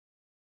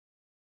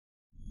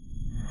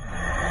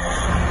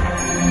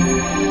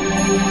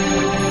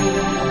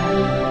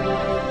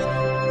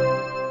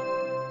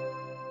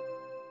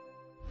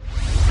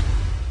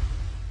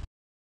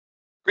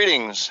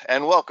Greetings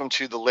and welcome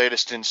to the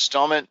latest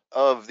installment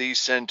of the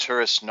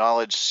Senturus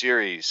Knowledge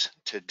Series.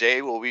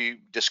 Today we'll be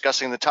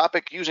discussing the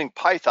topic using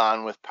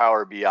Python with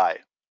Power BI.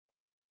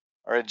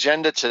 Our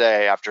agenda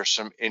today, after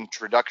some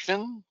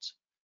introductions,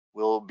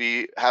 we'll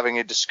be having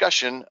a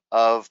discussion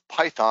of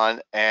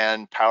Python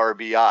and Power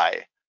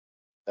BI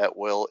that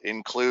will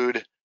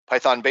include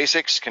Python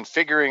basics,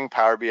 configuring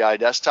Power BI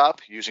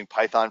desktop, using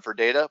Python for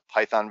data,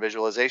 Python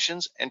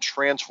visualizations, and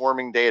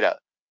transforming data.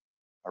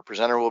 Our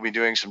presenter will be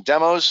doing some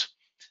demos,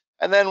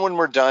 and then when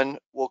we're done,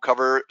 we'll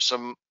cover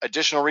some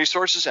additional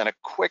resources and a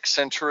quick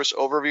Senturus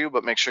overview,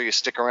 but make sure you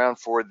stick around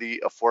for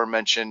the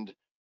aforementioned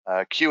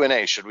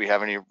Q&A should we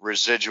have any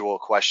residual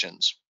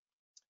questions.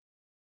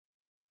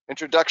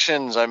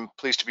 Introductions. I'm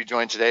pleased to be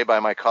joined today by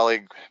my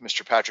colleague,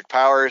 Mr. Patrick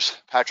Powers.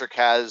 Patrick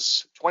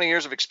has 20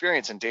 years of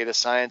experience in data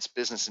science,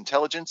 business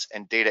intelligence,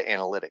 and data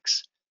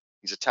analytics.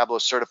 He's a Tableau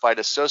certified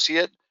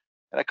associate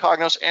and a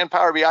Cognos and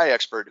Power BI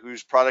expert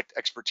whose product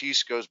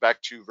expertise goes back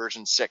to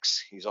version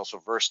 6. He's also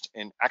versed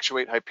in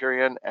Actuate,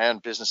 Hyperion,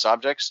 and business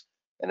objects,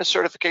 and his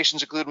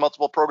certifications include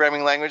multiple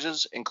programming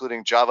languages,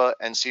 including Java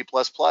and C++,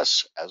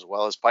 as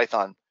well as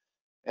Python,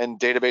 and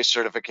database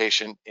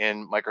certification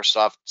in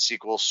Microsoft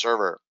SQL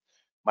Server.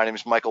 My name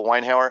is Michael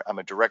Weinhauer. I'm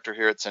a director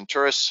here at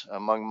Senturus.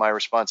 Among my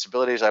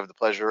responsibilities, I have the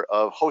pleasure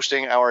of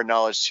hosting our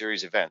Knowledge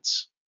Series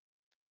events.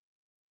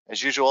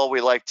 As usual,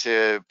 we like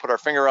to put our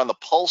finger on the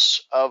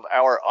pulse of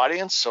our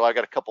audience, so I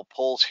got a couple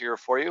polls here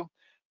for you.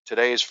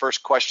 Today's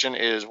first question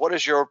is, what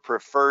is your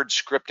preferred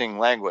scripting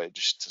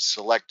language? To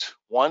select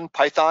one,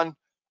 Python,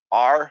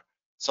 R,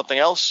 something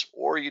else,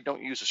 or you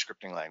don't use a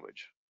scripting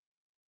language.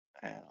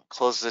 And I'll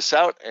close this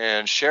out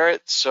and share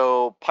it.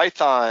 So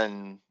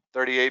Python,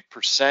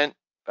 38%,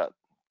 about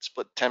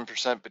split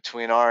 10%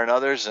 between R and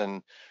others,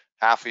 and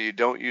half of you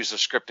don't use a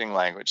scripting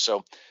language.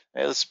 So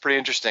this is pretty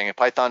interesting.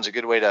 Python's a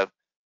good way to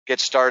get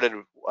started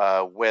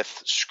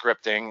with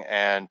scripting,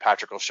 and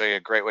Patrick will show you a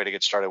great way to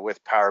get started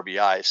with Power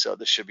BI. So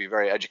this should be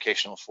very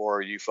educational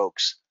for you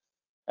folks.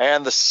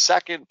 And the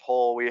second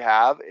poll we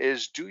have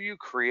is, do you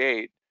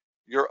create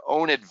your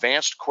own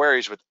advanced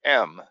queries with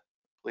M?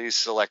 Please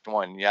select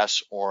one,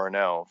 yes or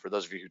no. For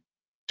those of you who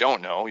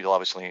don't know, you'll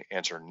obviously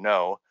answer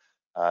no.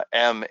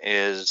 M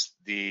is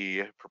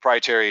the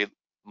proprietary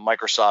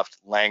Microsoft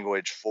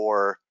language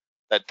for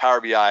that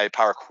Power BI,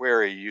 Power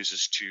Query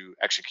uses to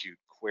execute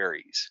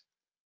queries.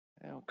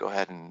 I'll go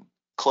ahead and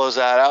close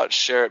that out,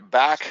 share it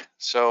back.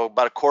 So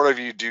about a quarter of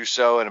you do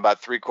so, and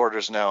about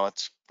 3/4 no.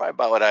 It's probably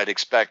about what I'd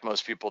expect.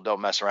 Most people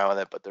don't mess around with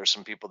it, but there's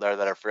some people there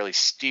that are fairly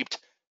steeped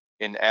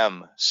in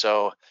M.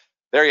 So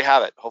there you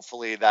have it.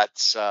 Hopefully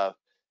that's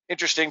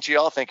interesting to you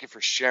all. Thank you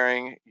for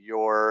sharing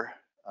your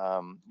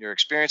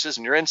experiences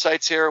and your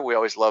insights here. We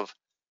always love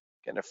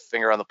getting a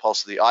finger on the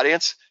pulse of the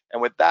audience.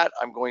 And with that,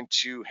 I'm going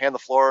to hand the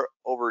floor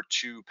over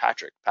to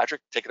Patrick. Patrick,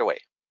 take it away.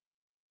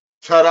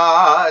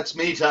 Ta-da, it's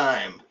me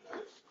time.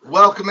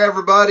 Welcome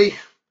everybody.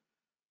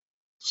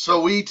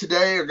 So we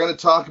today are going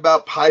to talk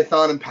about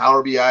Python and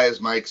Power BI, as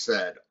Mike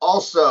said.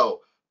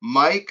 Also,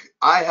 Mike,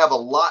 I have a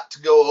lot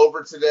to go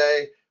over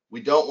today.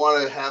 We don't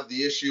want to have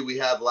the issue we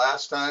had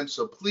last time,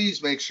 so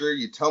please make sure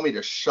you tell me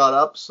to shut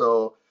up.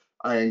 So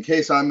in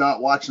case I'm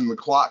not watching the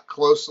clock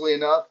closely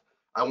enough,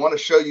 I want to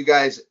show you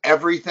guys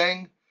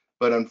everything,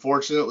 but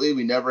unfortunately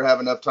we never have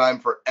enough time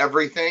for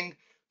everything.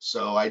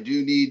 So I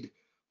do need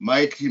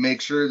Mike to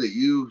make sure that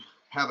you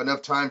have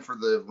enough time for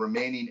the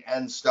remaining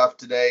end stuff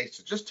today.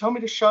 So just tell me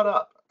to shut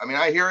up. I mean,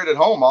 I hear it at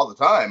home all the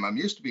time. I'm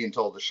used to being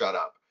told to shut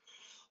up.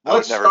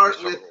 Let's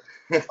start with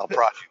I'll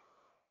prod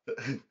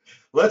you.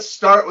 Let's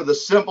start with a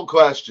simple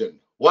question.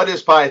 What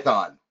is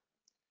Python?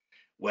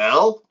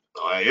 Well,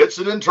 it's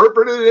an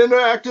interpreted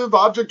interactive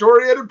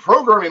object-oriented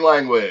programming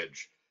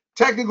language.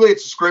 Technically,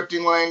 it's a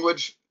scripting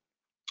language,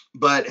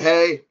 but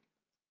hey,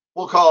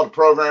 we'll call it a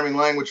programming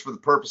language for the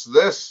purpose of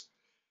this.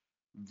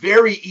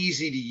 Very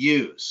easy to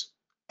use.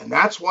 And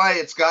that's why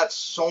it's got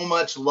so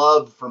much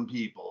love from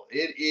people.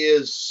 It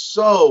is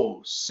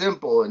so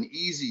simple and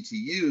easy to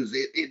use.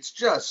 It's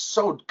just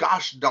so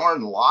gosh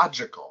darn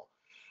logical.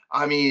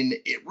 I mean,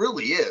 it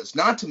really is.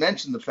 Not to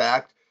mention the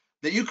fact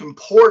that you can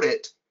port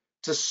it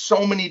to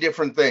so many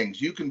different things.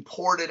 You can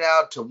port it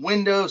out to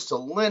Windows, to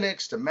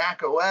Linux, to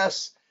Mac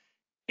OS,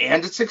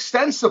 and it's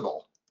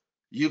extensible.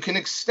 You can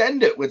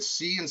extend it with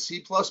C and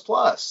C++.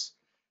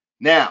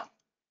 Now,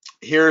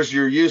 here's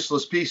your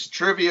useless piece of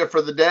trivia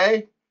for the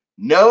day.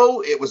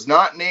 No, it was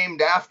not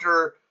named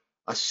after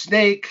a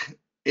snake.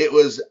 It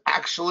was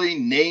actually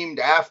named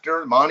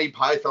after Monty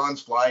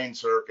Python's Flying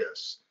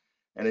Circus.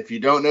 And if you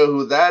don't know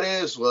who that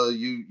is, well,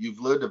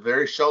 you've lived a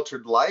very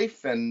sheltered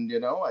life, and you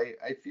know,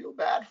 I feel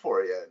bad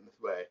for you in this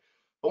way.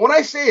 But when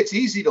I say it's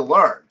easy to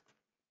learn,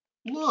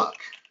 look,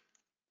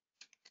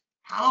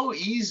 how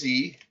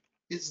easy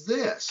is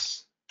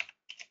this?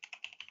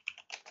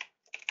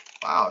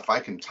 Wow, if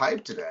I can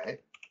type today.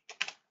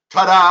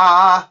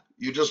 Ta-da!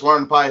 You just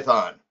learned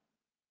Python.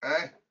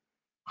 Okay?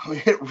 I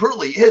mean, it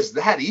really is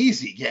that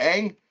easy,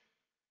 gang.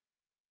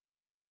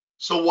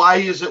 So why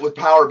use it with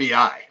Power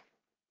BI?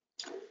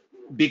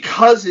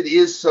 because it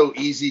is so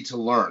easy to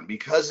learn,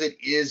 because it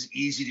is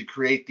easy to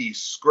create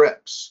these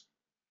scripts,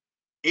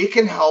 it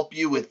can help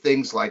you with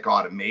things like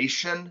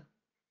automation,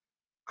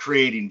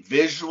 creating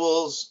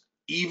visuals,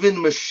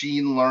 even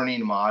machine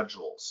learning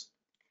modules.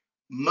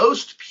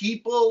 Most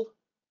people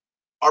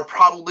are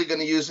probably going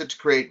to use it to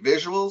create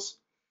visuals.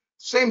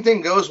 Same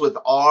thing goes with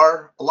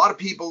R. A lot of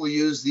people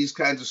use these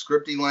kinds of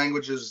scripting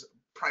languages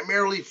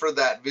primarily for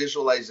that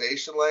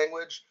visualization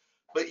language,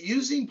 but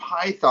using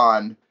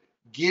Python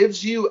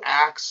gives you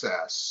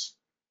access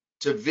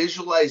to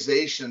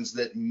visualizations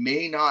that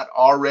may not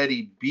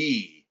already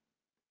be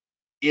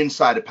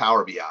inside of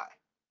Power BI.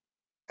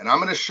 And I'm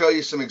going to show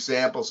you some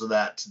examples of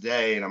that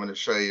today, and I'm going to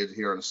show you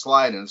here on a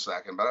slide in a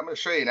second, but I'm going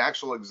to show you an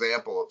actual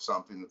example of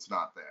something that's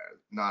not there,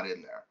 not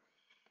in there.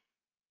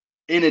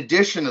 In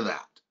addition to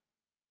that,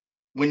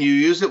 when you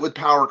use it with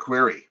Power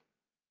Query,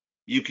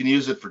 you can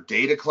use it for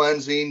data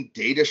cleansing,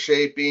 data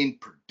shaping,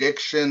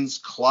 predictions,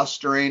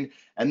 clustering,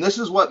 and this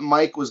is what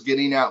Mike was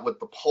getting at with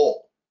the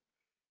poll.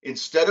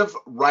 Instead of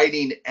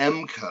writing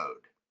M code,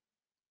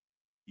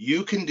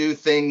 you can do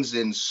things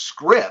in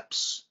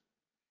scripts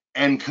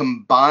and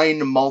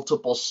combine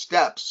multiple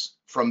steps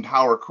from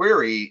Power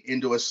Query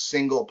into a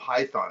single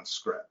Python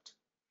script.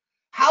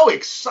 How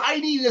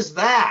exciting is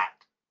that?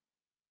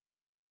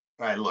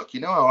 All right, look, you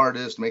know how hard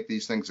it is to make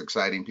these things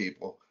exciting,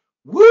 people?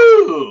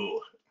 Woo!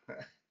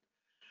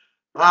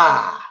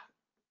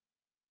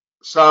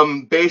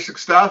 Some basic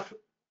stuff.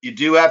 You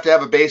do have to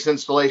have a base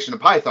installation of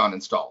Python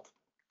installed.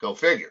 Go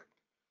figure.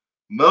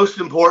 Most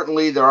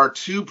importantly, there are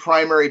two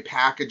primary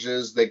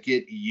packages that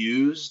get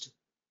used.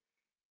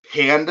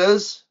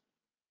 Pandas,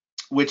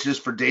 which is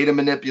for data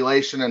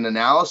manipulation and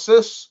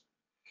analysis,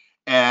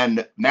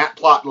 and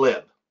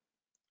matplotlib,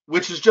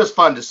 which is just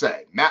fun to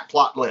say,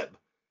 matplotlib.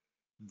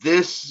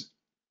 This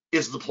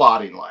is the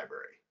plotting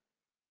library.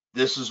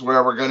 This is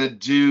where we're going to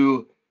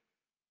do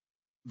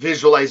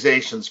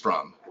visualizations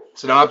from.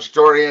 It's an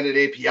object-oriented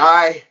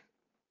API.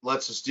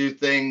 Lets us do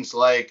things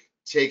like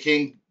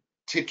taking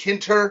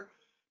tkinter,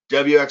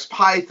 WX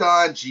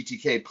Python,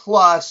 GTK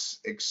Plus,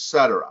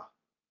 etc.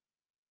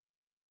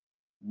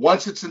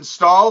 Once it's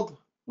installed,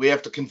 we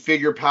have to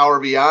configure Power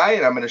BI,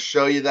 and I'm going to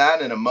show you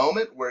that in a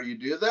moment where you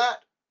do that.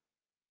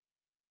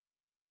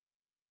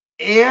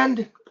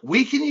 And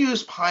we can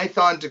use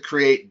Python to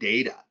create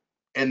data,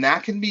 and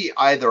that can be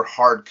either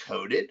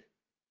hard-coded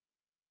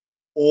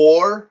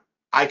or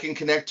I can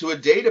connect to a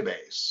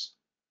database.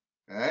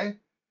 Okay?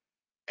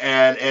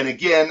 And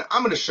again,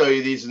 I'm going to show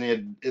you these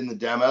in the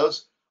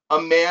demos.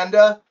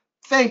 Amanda,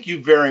 thank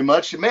you very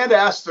much. Amanda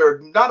asked her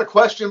not a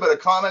question but a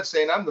comment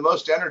saying I'm the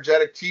most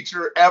energetic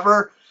teacher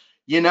ever.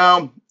 You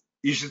know,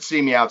 you should see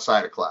me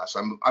outside of class.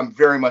 I'm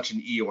very much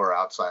an Eeyore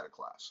outside of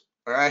class.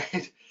 All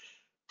right.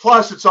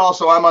 Plus, it's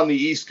also I'm on the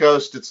East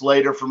Coast. It's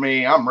later for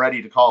me. I'm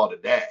ready to call it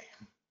a day.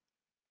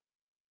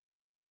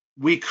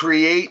 We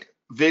create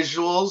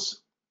visuals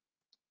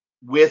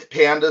with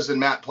pandas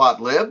and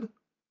matplotlib.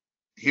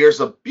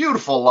 Here's a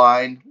beautiful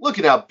line. Look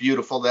at how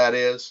beautiful that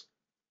is.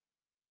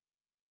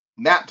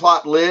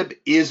 Matplotlib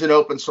is an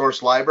open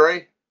source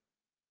library,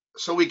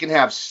 so we can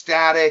have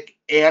static,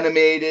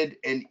 animated,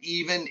 and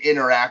even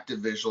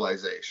interactive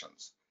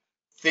visualizations.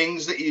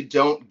 Things that you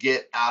don't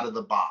get out of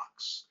the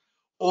box.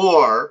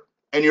 Or,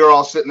 and you're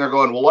all sitting there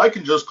going, well, I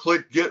can just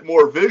click get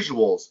more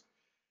visuals.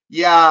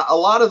 Yeah, a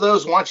lot of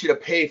those want you to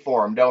pay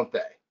for them, don't they?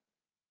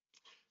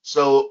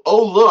 So,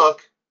 oh,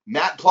 look,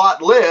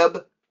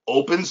 Matplotlib,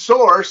 open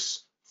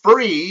source,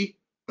 free,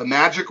 the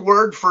magic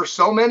word for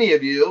so many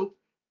of you.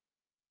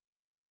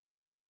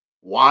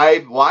 Why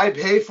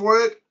pay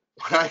for it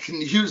when I can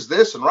use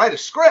this and write a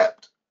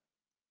script?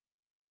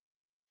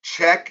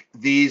 Check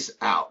these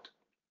out.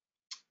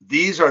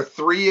 These are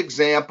 3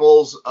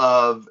 examples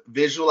of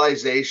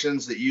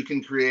visualizations that you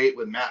can create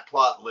with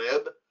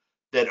Matplotlib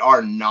that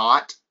are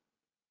not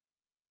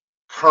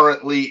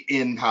currently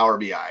in Power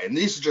BI. And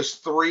these are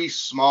just 3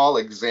 small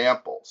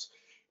examples.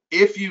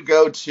 If you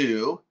go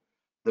to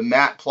the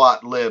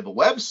Matplotlib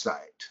website,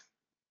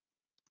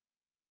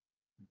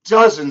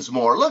 dozens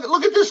more.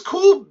 Look at this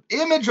cool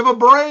image of a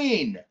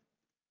brain.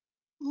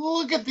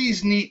 Look at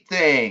these neat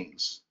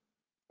things.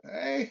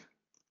 Okay?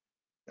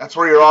 That's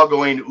where you're all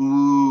going,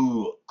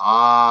 ooh,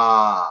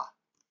 ah.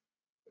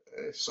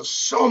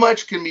 So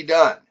much can be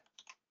done.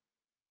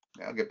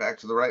 Now get back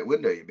to the right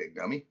window, you big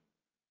dummy.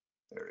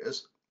 There it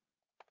is.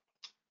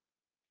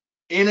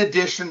 In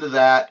addition to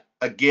that,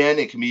 again,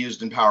 it can be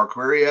used in Power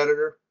Query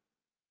Editor.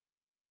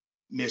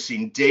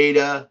 Missing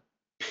data,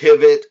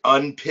 pivot,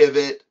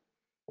 unpivot,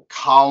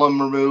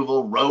 column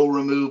removal, row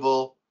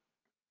removal.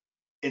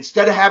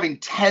 Instead of having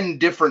 10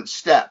 different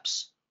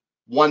steps,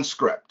 one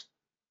script.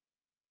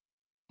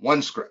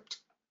 One script.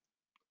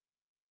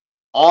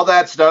 All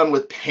that's done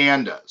with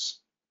pandas.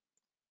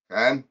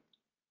 Okay?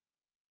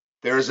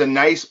 There's a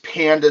nice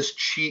pandas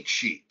cheat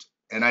sheet,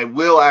 and I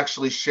will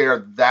actually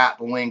share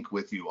that link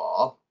with you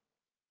all.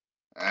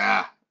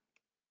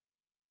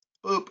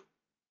 Boop.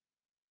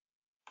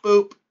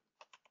 Boop.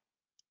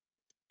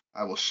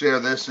 I will share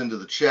this into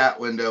the chat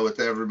window with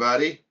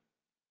everybody.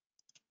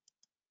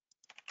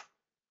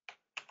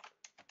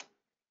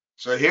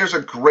 So here's a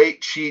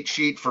great cheat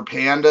sheet for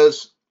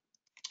pandas.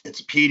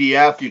 It's a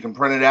PDF, you can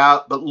print it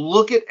out, but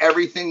look at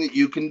everything that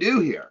you can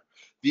do here.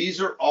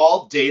 These are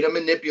all data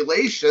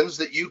manipulations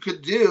that you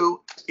could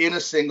do in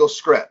a single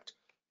script.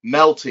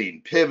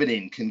 Melting,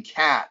 pivoting,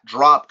 concat,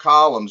 drop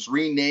columns,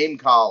 rename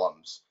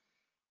columns,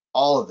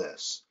 all of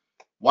this.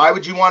 Why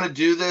would you want to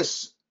do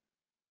this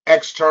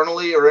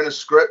externally or in a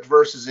script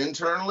versus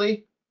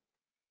internally?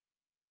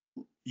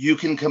 You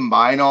can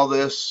combine all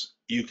this.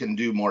 You can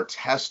do more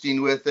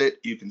testing with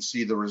it. You can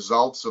see the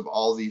results of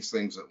all these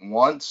things at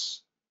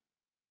once.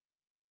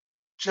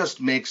 Just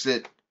makes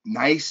it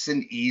nice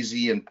and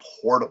easy and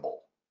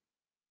portable.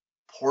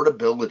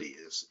 Portability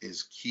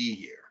is key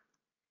here.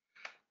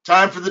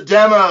 Time for the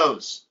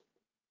demos.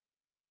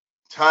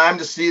 Time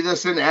to see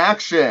this in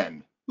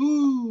action.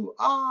 Ooh,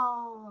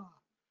 ah.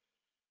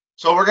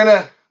 So we're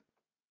gonna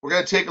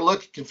take a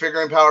look at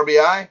configuring Power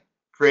BI,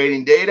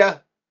 creating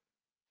data,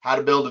 how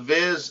to build a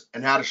viz,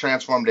 and how to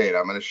transform data.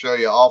 I'm going to show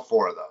you all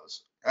four of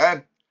those.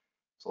 Okay,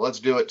 so let's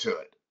do it to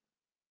it.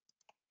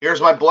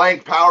 Here's my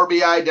blank Power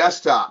BI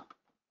desktop.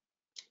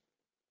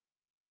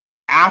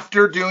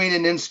 After doing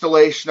an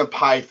installation of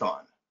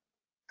Python,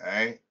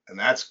 okay, and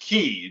that's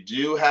key. You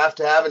do have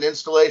to have an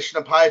installation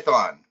of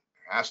Python.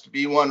 There has to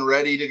be one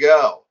ready to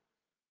go.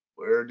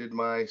 Where did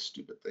my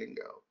stupid thing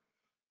go?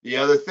 The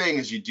other thing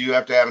is you do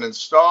have to have it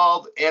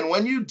installed. And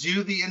when you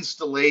do the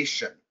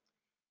installation,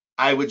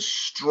 I would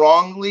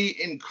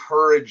strongly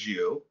encourage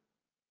you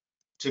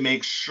to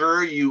make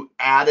sure you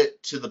add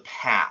it to the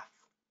path.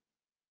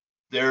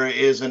 There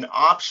is an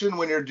option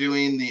when you're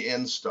doing the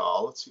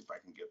install. Let's see if I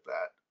can get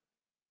that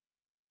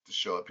to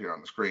show up here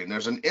on the screen.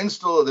 There's an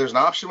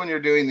option when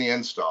you're doing the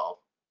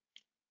install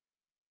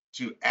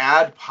to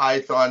add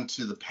Python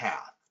to the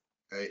path.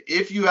 Okay?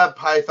 If you have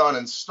Python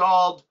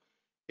installed,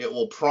 it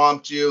will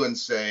prompt you and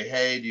say,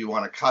 hey, do you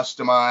want to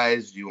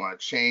customize? Do you want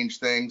to change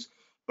things?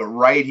 But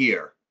right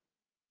here,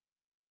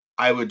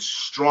 I would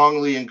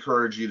strongly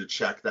encourage you to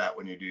check that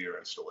when you do your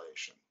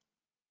installation.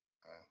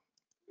 Okay.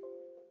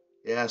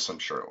 Yes, I'm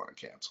sure I want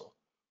to cancel.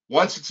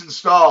 Once it's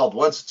installed,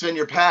 once it's in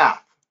your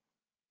path,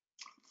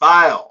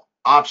 File,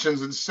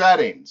 Options and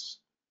Settings,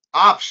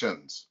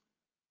 Options.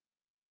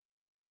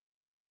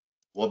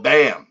 Well,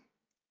 bam.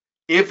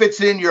 If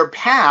it's in your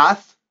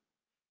path,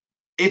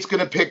 it's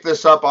going to pick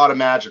this up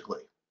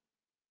automatically.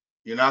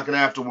 You're not going to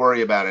have to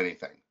worry about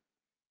anything.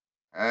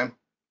 Okay?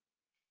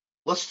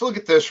 Let's look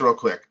at this real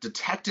quick.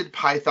 Detected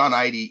Python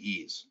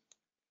IDEs.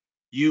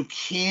 You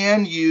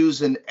can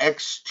use an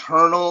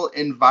external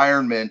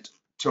environment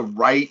to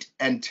write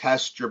and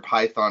test your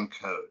Python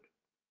code.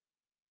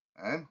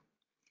 Okay?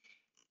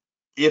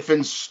 If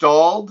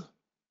installed,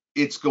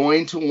 it's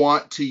going to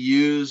want to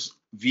use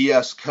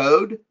VS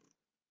Code.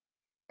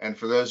 And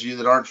for those of you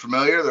that aren't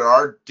familiar, there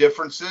are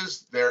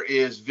differences. There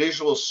is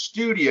Visual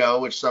Studio,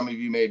 which some of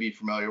you may be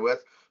familiar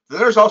with. Then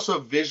there's also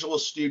Visual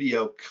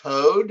Studio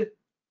Code,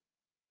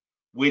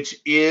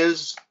 which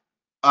is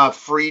a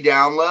free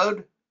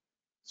download.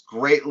 It's a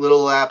great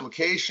little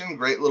application,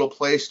 great little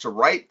place to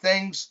write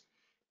things.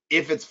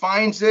 If it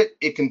finds it,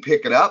 it can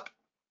pick it up.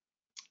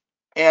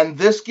 And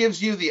this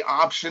gives you the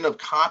option of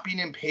copying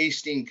and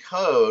pasting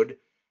code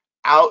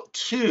out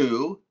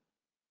to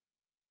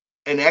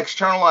an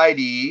external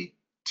IDE,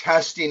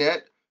 testing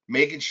it,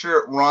 making sure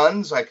it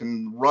runs. I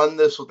can run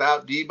this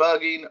without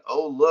debugging.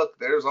 Oh, look,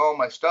 there's all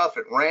my stuff.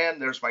 It ran.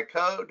 There's my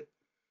code.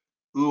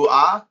 Ooh,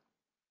 ah.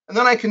 And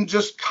then I can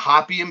just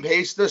copy and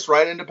paste this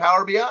right into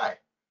Power BI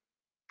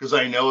because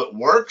I know it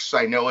works.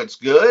 I know it's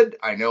good.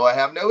 I know I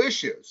have no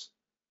issues.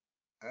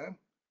 Okay.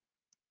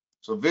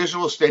 So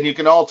Visual Studio, you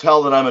can all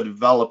tell that I'm a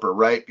developer,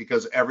 right?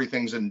 Because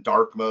everything's in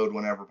dark mode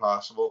whenever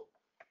possible.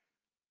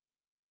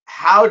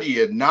 How do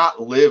you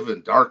not live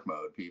in dark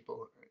mode,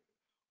 people?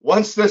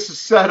 Once this is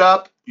set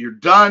up, you're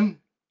done.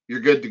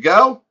 You're good to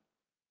go.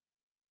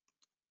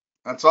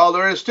 That's all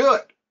there is to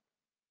it.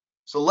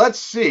 So let's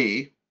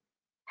see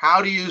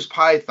how to use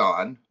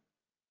Python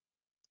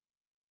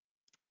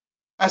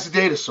as a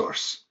data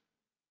source.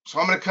 So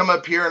I'm going to come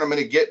up here and I'm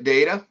going to get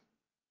data.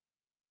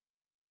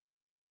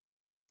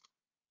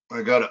 I'm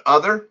going to go to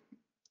Other,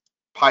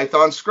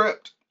 Python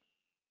script.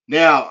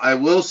 Now, I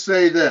will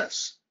say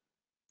this.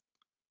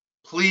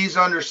 Please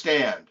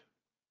understand,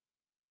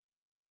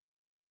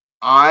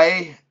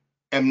 I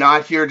am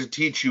not here to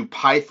teach you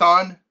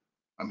Python.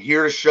 I'm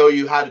here to show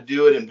you how to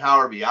do it in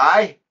Power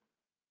BI.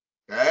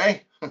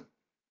 Okay?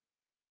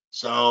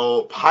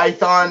 So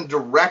Python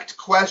direct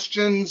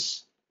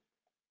questions,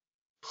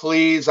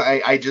 please,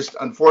 I just,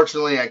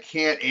 unfortunately, I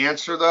can't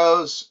answer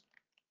those.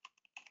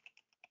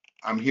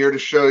 I'm here to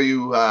show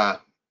you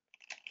how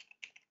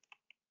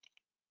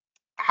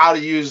to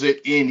use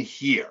it in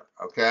here,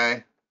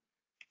 okay?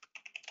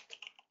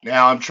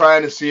 Now I'm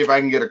trying to see if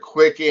I can get a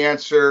quick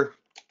answer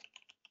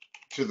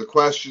to the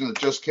question that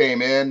just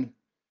came in.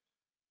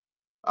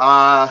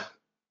 Power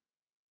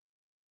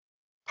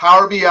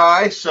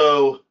BI,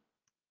 so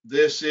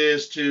this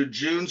is to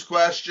June's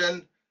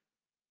question.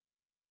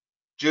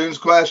 June's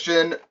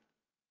question,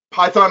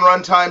 Python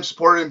runtime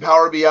supported in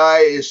Power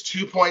BI is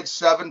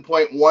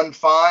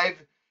 2.7.15,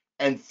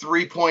 and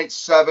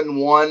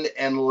 3.71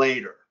 and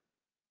later.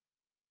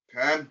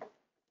 Okay.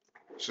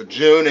 So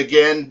June,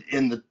 again,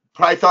 in the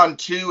Python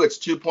 2, it's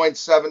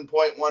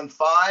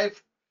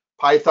 2.7.15.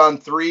 Python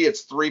 3,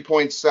 it's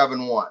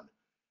 3.71.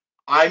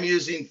 I'm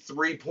using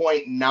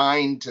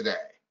 3.9 today.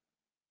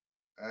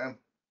 Okay.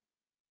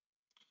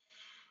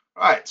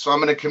 All right, so I'm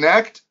going to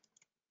connect.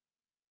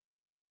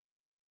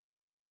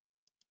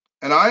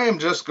 And I am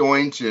just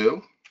going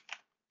to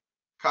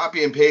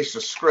copy and paste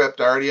a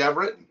script I already have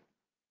written.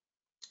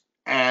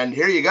 And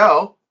here you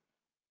go.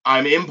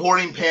 I'm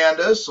importing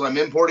pandas, so I'm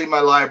importing my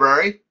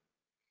library.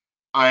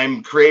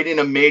 I'm creating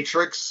a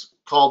matrix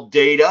called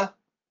data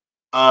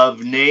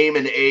of name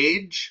and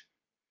age.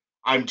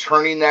 I'm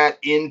turning that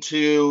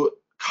into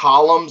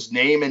columns,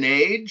 name and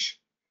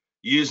age,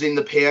 using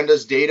the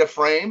pandas data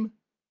frame.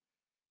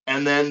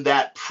 And then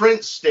that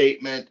print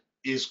statement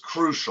is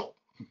crucial.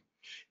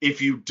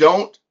 If you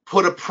don't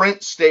put a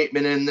print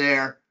statement in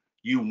there,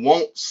 you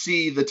won't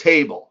see the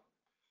table.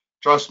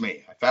 Trust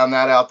me, I found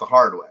that out the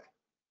hard way.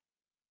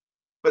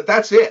 But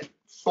that's it.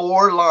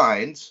 4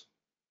 lines.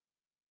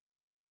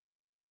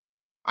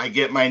 I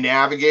get my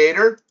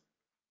navigator.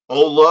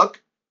 Oh,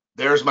 look,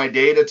 there's my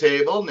data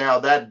table. Now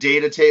that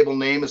data table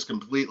name is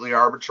completely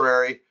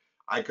arbitrary.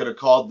 I could have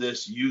called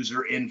this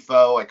user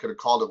info. I could have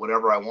called it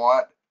whatever I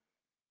want.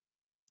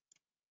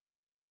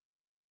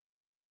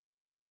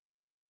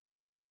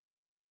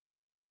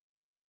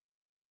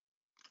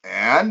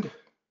 And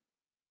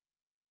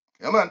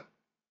come on.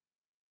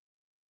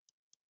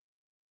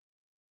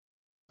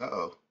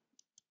 Uh-oh.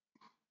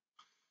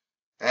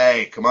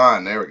 Hey, come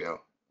on. There we go.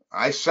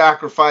 I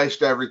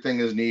sacrificed everything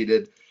as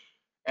needed.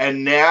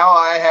 And now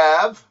I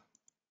have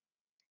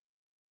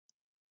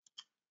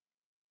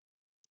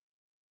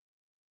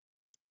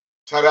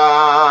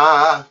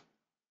ta-da!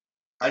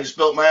 I just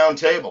built my own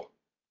table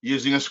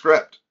using a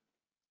script.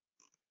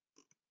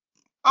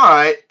 All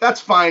right,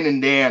 that's fine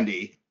and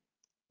dandy.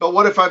 But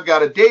what if I've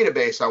got a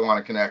database I want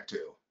to connect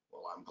to?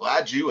 Well, I'm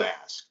glad you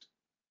asked.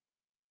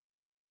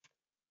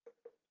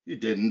 You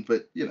didn't,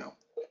 but you know.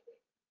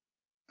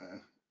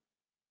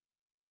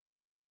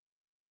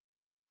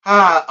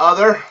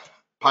 Other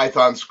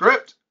Python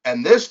script.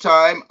 And this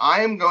time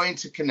I am going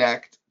to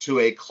connect to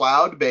a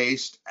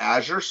cloud-based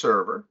Azure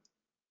server.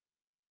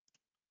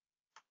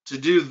 To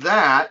do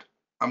that,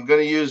 I'm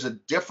going to use a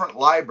different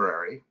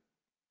library.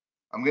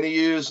 I'm going to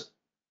use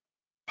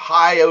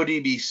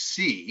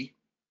PyODBC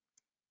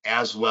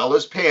as well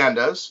as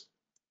pandas.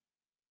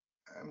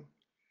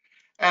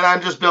 And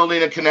I'm just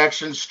building a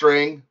connection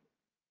string,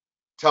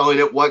 telling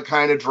it what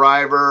kind of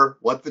driver,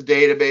 what the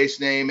database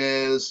name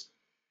is.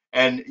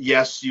 And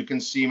yes, you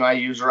can see my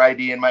user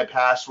ID and my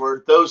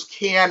password. Those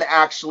can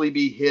actually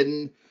be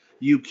hidden.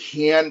 You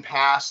can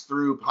pass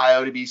through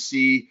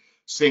PyODBC,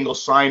 single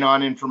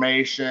sign-on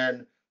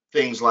information,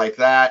 things like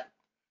that.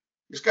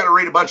 You just got to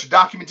read a bunch of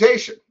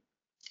documentation.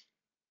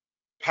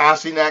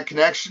 Passing that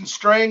connection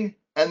string,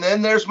 and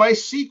then there's my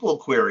SQL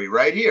query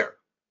right here.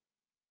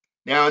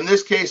 Now, in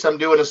this case, I'm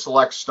doing a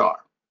select star.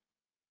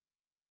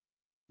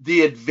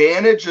 The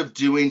advantage of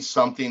doing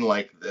something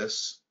like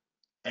this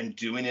and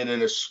doing it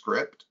in a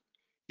script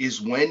is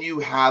when you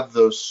have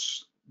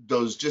those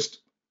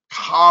just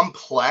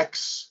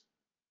complex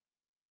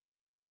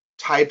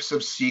types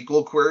of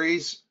SQL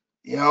queries.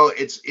 You know,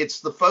 it's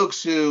the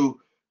folks who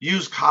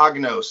use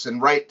Cognos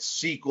and write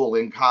SQL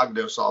in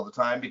Cognos all the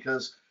time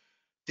because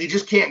they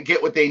just can't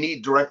get what they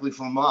need directly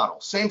from a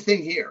model. Same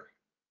thing here.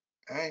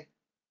 Okay.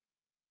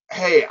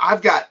 Hey,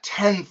 I've got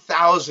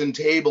 10,000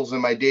 tables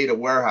in my data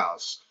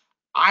warehouse.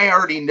 I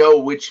already know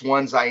which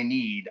ones I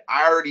need.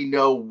 I already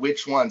know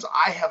which ones.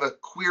 I have a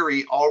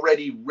query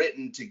already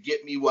written to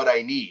get me what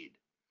I need.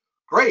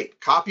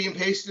 Great, copy and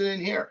paste it in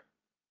here.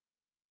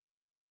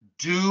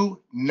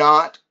 Do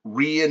not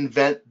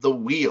reinvent the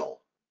wheel.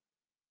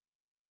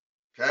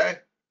 Okay?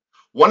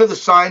 One of the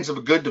signs of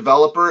a good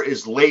developer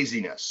is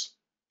laziness.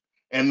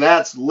 And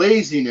that's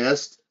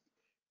laziness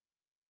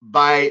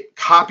by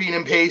copying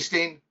and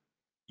pasting,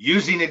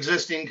 using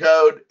existing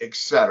code,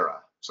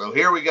 etc. So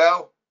here we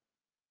go.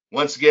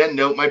 Once again,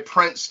 note my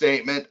print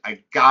statement.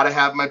 I got to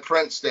have my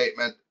print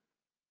statement.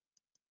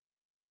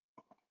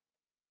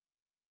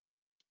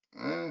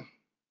 And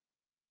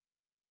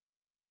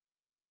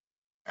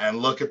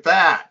look at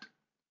that.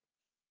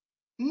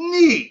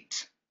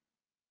 Neat.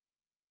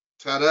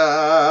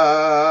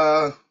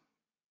 Ta-da.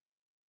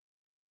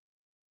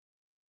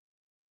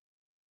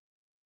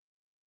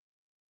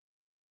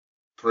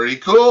 Pretty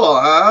cool,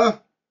 huh?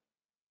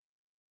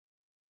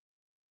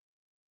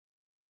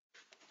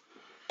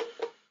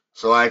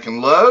 So I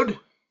can load.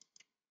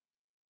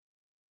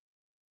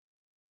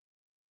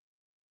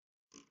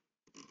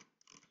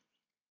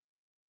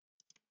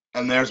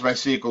 And there's my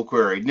SQL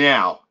query.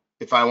 Now,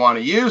 if I want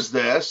to use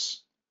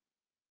this,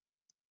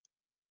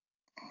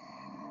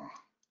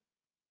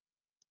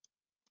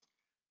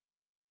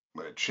 I'm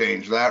going to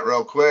change that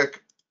real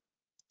quick.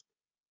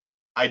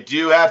 I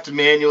do have to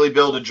manually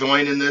build a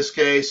join in this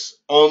case,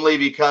 only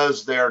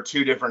because there are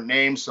 2 different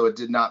names, so it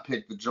did not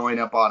pick the join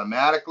up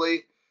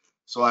automatically.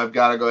 So I've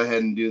got to go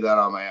ahead and do that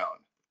on my own.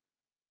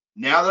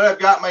 Now that I've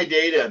got my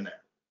data in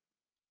there,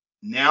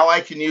 now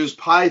I can use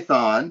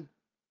Python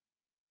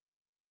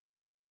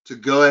to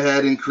go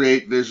ahead and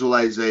create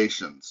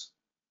visualizations.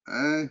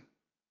 Okay?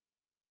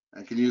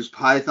 I can use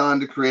Python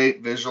to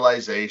create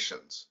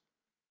visualizations.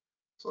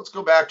 So let's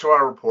go back to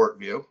our report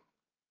view.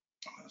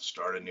 I'm going to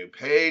start a new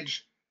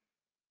page.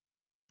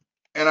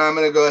 And I'm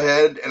going to go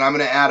ahead and I'm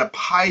going to add a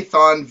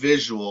Python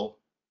visual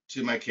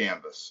to my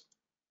canvas.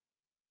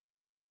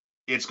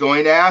 It's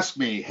going to ask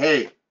me,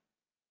 hey,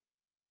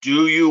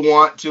 do you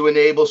want to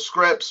enable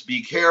scripts?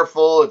 Be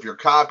careful if you're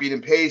copying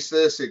and paste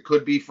this. It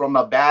could be from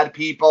a bad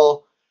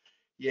people.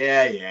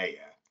 Yeah.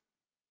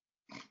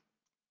 I'm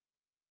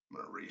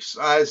going to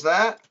resize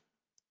that.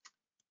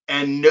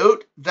 And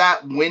note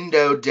that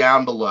window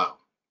down below.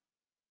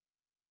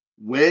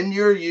 When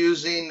you're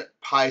using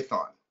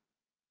Python,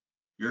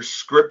 your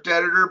script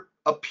editor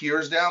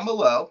appears down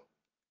below,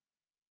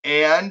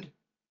 and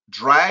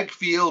drag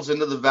fields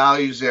into the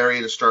values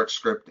area to start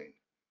scripting.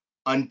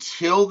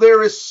 Until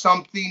there is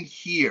something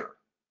here,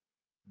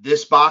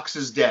 this box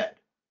is dead.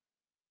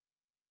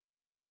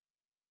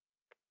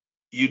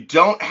 You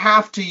don't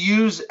have to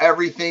use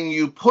everything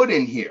you put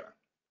in here,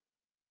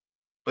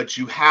 but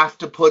you have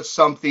to put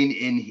something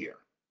in here.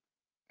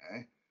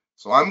 Okay?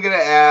 So I'm going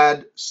to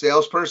add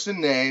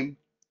salesperson name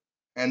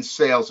and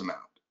sales amount.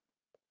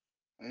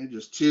 Okay?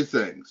 Just two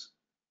things.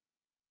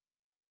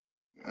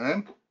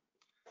 Okay?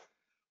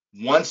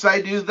 Once I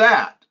do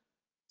that,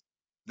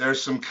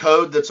 there's some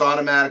code that's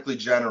automatically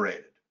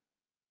generated.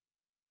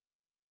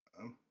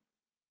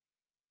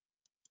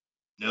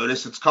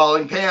 Notice it's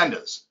calling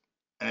pandas,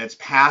 and it's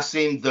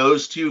passing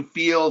those two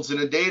fields in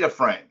a data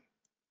frame.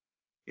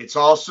 It's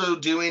also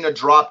doing a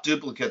drop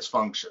duplicates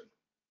function.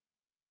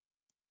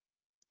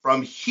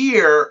 From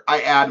here,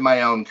 I add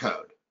my own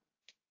code.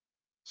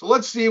 So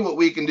let's see what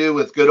we can do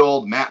with good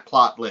old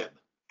matplotlib.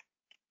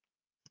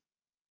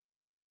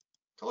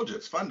 Told you,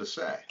 it's fun to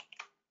say.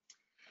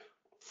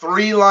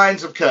 3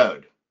 lines of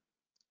code.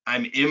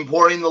 I'm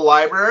importing the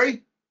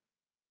library.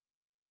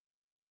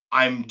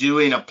 I'm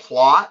doing a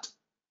plot.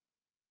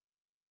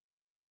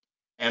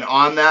 And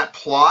on that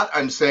plot,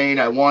 I'm saying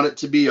I want it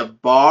to be a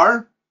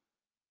bar.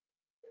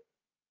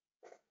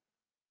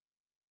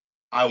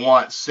 I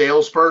want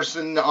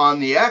salesperson on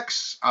the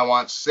X. I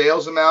want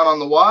sales amount on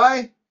the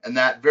Y. And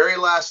that very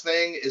last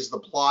thing is the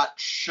plot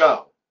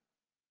show.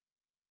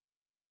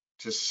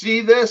 To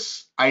see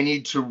this, I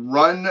need to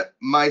run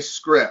my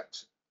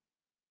script.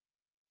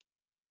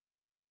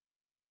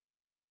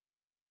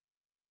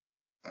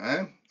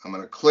 Okay, I'm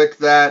going to click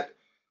that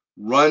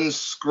run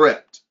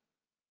script.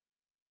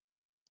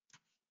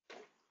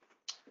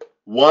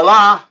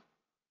 Voila!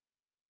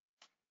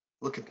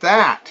 Look at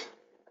that.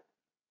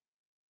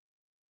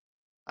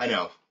 I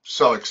know,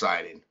 so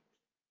exciting.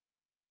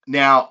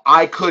 Now,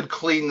 I could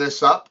clean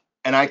this up,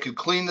 and I could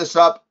clean this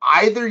up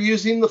either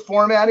using the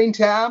formatting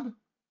tab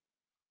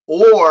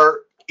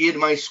or in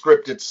my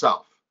script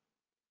itself.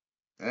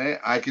 Okay,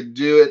 I could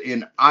do it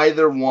in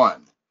either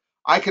one.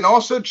 I can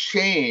also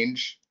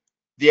change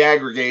the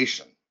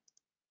aggregation.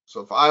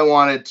 So if I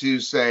wanted to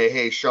say,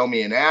 hey, show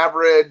me an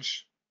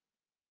average,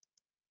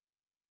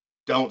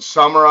 don't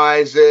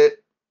summarize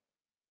it,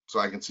 so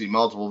I can see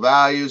multiple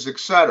values,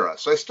 etc.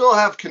 So I still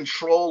have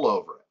control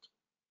over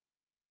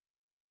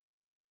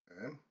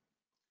it. Okay.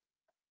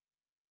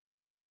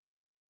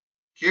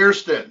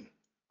 Kirsten,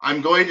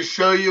 I'm going to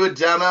show you a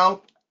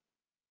demo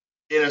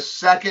in a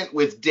second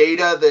with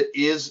data that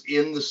is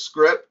in the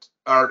script,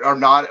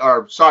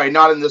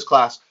 not in this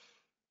class,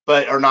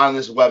 or not in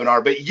this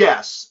webinar, but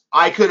yes,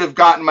 I could have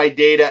gotten my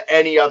data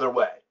any other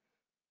way.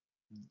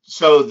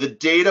 So the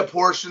data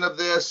portion of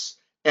this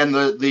and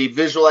the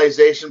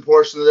visualization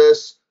portion of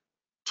this,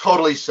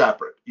 totally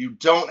separate. You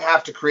don't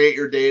have to create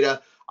your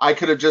data. I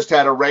could have just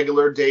had a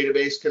regular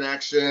database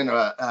connection,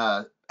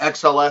 a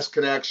XLS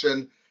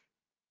connection,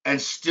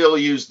 and still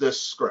use this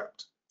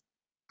script.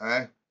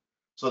 Okay.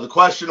 So the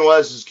question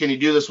was, can you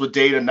do this with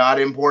data not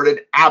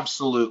imported?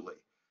 Absolutely.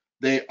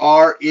 They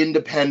are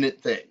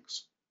independent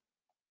things.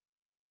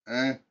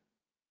 Okay.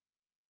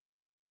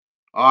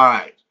 All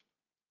right.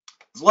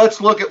 So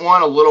let's look at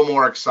one a little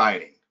more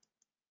exciting.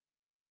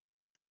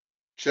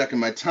 Checking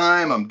my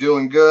time. I'm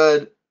doing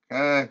good.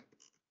 Okay.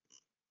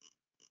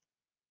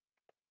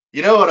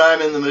 You know what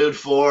I'm in the mood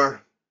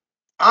for?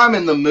 I'm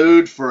in the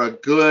mood for a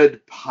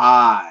good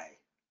pie.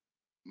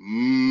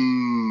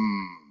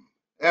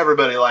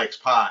 Everybody likes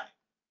pie.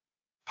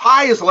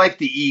 Pie is like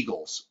the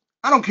Eagles.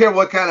 I don't care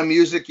what kind of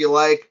music you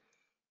like,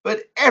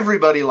 but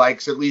everybody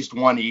likes at least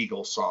one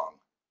Eagles song.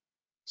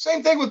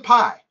 Same thing with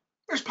pie.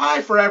 There's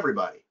pie for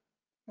everybody.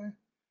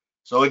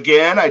 So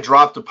again, I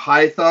dropped a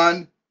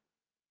Python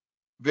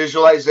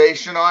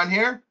visualization on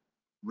here,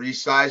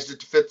 resized it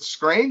to fit the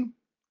screen.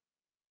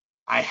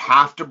 I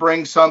have to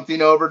bring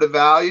something over to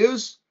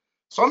values.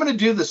 So I'm going to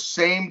do the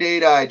same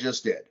data I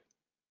just did.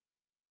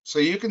 So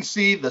you can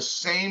see the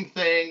same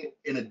thing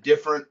in a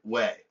different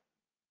way.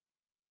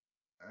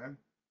 Okay.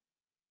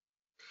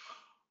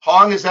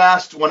 Hong has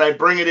asked, when I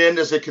bring it in,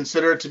 does it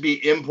consider it to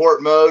be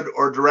import mode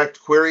or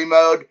direct query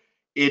mode?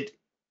 It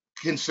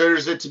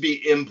considers it to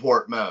be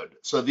import mode.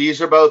 So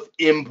these are both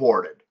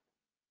imported,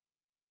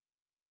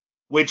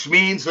 which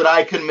means that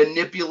I can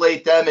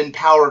manipulate them in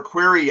Power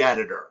Query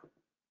Editor.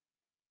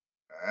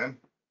 Okay.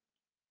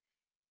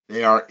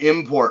 They are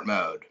import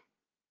mode.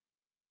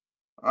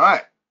 All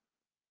right.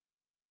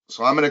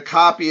 So I'm going to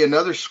copy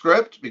another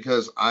script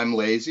because I'm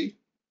lazy.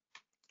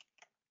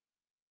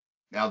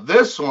 Now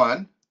this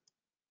one,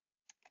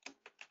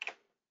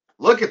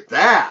 look at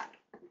that.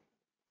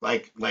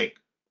 Like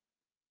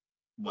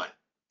what?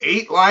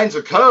 8 lines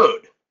of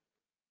code.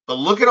 But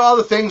look at all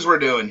the things we're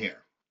doing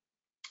here.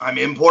 I'm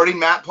importing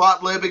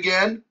matplotlib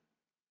again.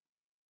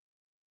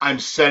 I'm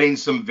setting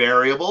some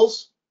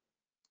variables.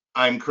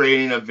 I'm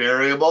creating a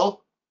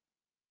variable.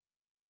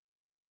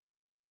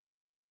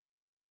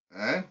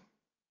 Okay.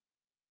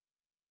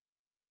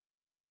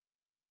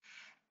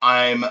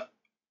 I'm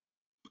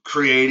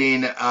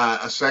creating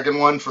a second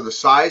one for the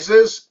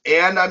sizes,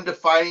 and I'm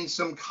defining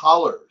some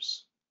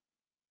colors.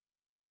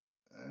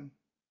 Okay.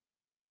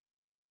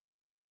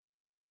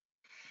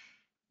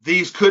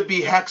 These could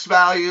be hex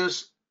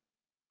values.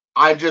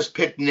 I just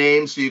picked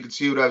names so you can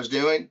see what I was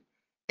doing.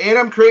 And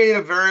I'm creating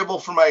a variable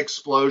for my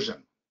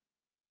explosion.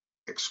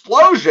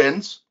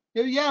 Explosions?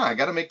 Yeah, I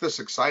got to make this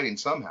exciting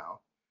somehow.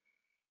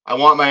 I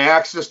want my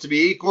axis to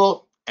be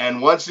equal.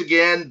 And once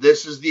again,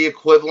 this is the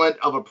equivalent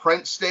of a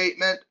print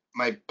statement,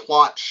 my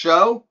plot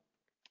show.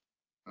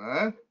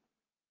 And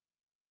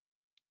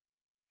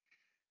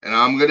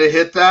I'm going to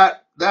hit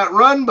that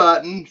run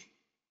button.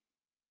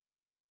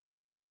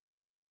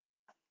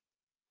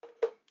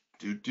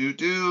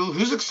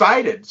 Who's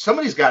excited?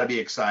 Somebody's got to be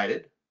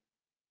excited.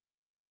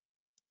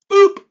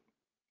 Boop.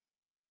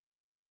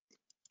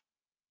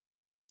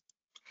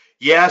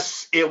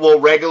 Yes, it will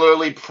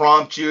regularly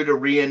prompt you to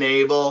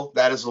re-enable.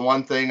 That is the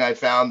one thing I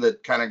found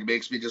that kind of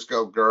makes me just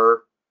go grr.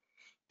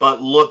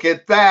 But look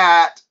at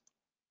that.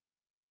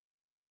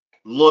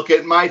 Look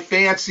at my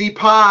fancy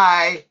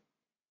pie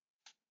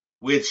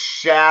with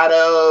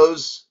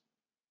shadows,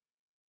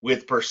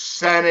 with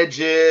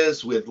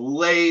percentages, with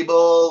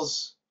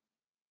labels.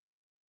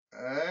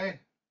 Okay.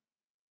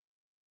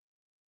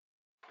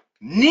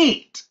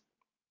 Neat.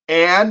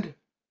 And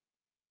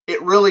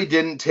it really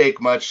didn't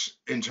take much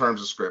in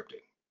terms of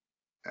scripting.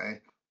 Okay.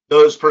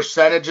 Those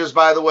percentages,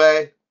 by the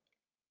way,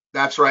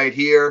 that's right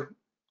here.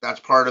 That's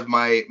part of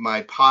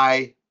my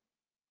pie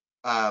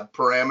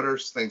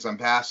parameters, things I'm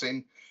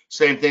passing.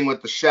 Same thing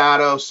with the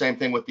shadow, same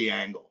thing with the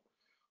angle.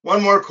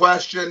 One more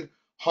question.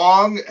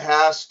 Hong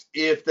asked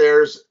if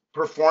there's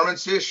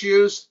performance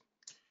issues.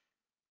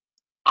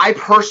 I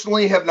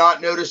personally have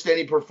not noticed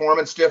any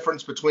performance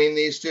difference between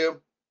these two.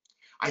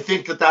 I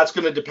think that that's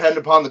going to depend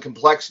upon the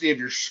complexity of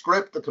your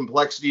script, the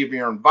complexity of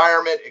your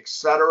environment,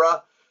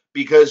 etc.,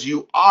 because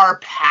you are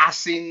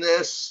passing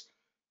this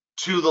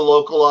to the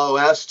local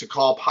OS to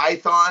call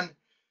Python.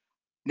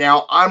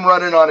 Now, I'm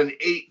running on an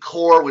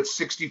 8-core with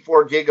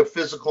 64 gig of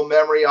physical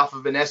memory off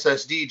of an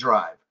SSD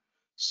drive.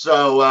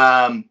 So,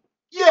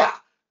 yeah,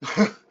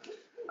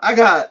 I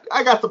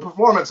got the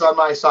performance on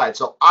my side.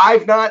 So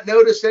I've not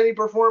noticed any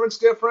performance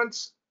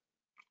difference,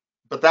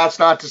 but that's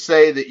not to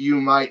say that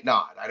you might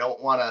not. I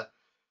don't want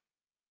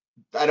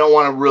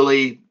to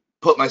really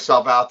put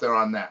myself out there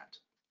on that.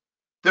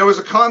 There was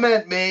a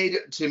comment made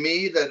to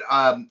me that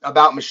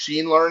about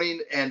machine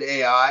learning and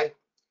AI.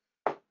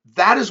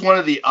 That is one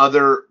of the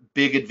other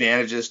big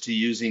advantages to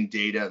using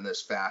data in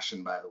this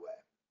fashion, by the way.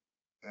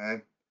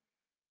 Okay?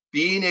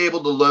 Being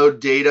able to load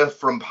data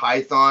from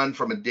Python,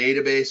 from a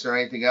database or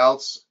anything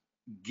else,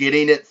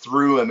 getting it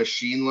through a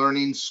machine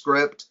learning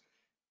script,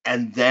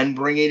 and then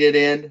bringing it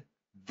in,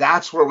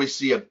 that's where we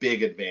see a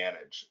big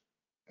advantage.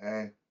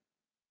 Okay?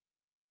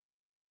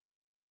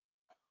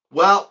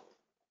 Well,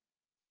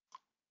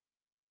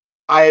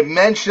 I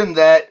mentioned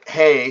that,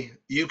 hey,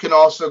 you can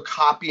also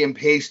copy and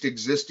paste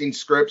existing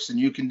scripts and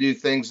you can do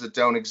things that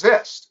don't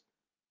exist.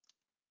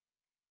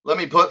 Let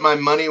me put my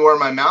money where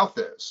my mouth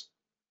is.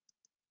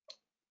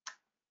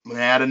 I'm going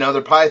to add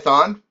another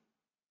Python.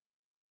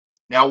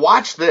 Now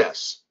watch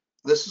this.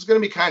 This is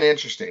going to be kind of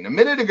interesting. A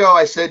minute ago,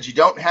 I said you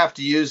don't have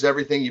to use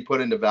everything you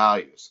put into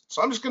values.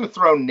 So I'm just going to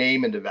throw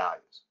name into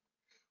values,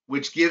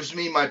 which gives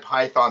me my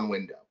Python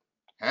window.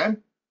 Okay?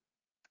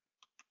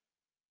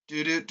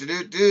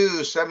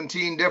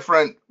 17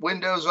 different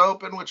windows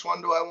open. Which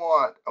one do I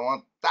want? I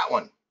want that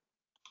one.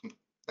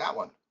 That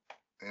one.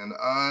 And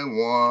I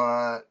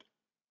want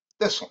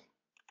this one.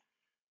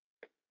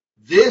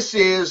 This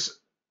is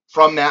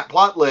from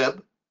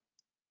matplotlib.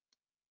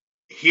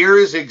 Here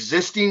is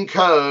existing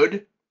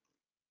code.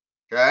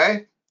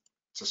 Okay?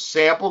 It's a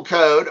sample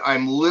code.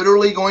 I'm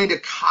literally going to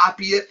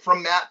copy it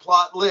from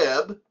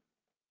matplotlib.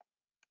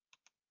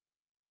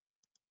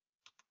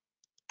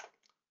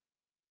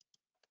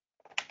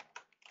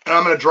 And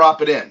I'm going to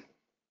drop it in.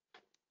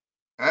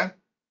 Okay?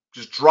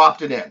 Just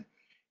dropped it in.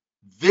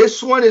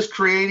 This one is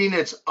creating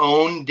its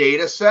own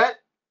data set.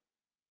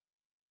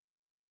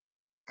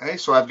 Okay,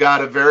 so I've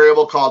got a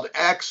variable called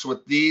X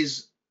with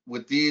these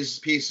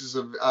pieces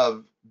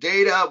of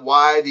data,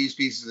 Y, these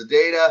pieces of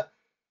data.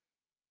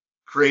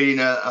 creating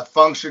a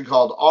function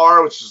called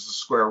r, which is the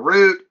square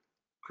root,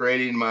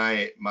 creating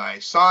my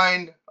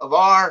sine of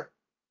r.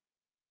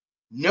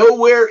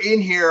 Nowhere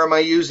in here am I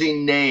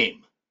using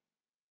name.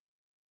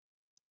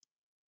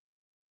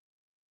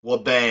 Well,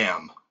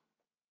 bam.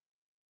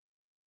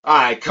 All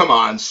right, come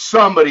on.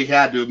 Somebody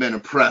had to have been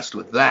impressed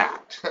with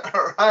that.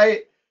 All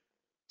right.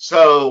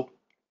 So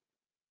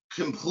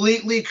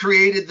completely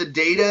created the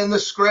data in the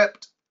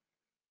script,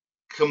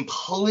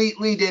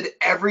 completely did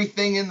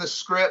everything in the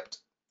script,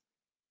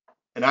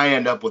 and I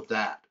end up with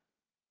that.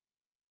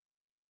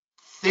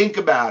 Think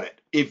about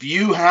it. If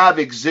you have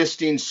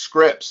existing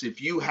scripts,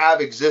 if you have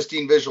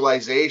existing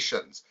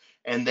visualizations,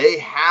 and they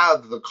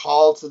have the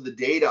call to the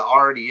data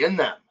already in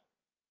them,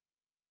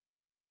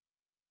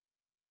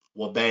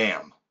 well,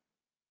 bam.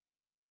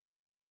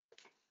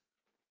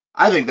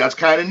 I think that's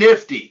kind of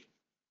nifty.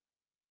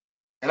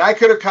 And I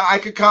could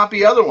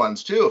copy other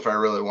ones too if I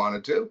really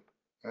wanted to.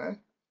 Okay?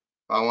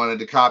 If I wanted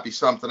to copy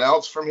something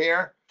else from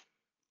here,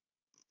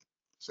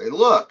 say,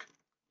 look,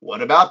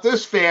 what about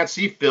this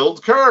fancy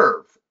filled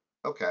curve?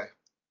 Okay.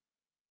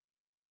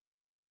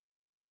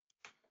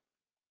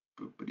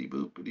 Boopity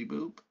boopity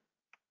boop.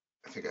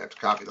 I think I have to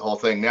copy the whole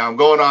thing. Now I'm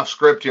going off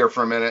script here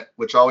for a minute,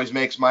 which always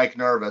makes Mike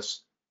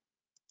nervous.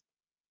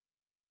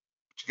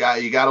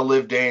 But you got to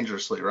live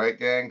dangerously, right,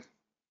 gang?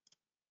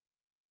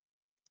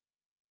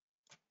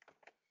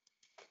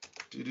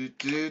 I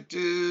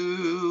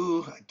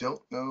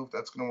don't know if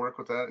that's going to work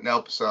with that.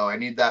 Nope. So I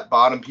need that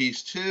bottom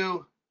piece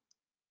too.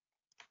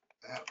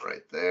 That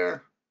right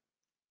there.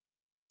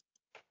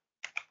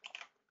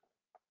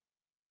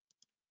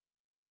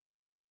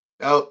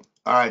 Nope.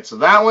 All right. So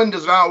that one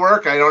does not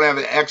work. I don't have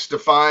an X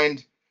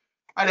defined.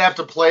 I'd have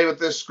to play with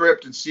this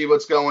script and see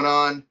what's going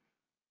on.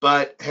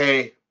 But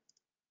hey,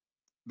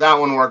 that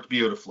one worked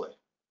beautifully.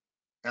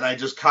 And I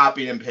just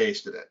copied and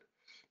pasted it.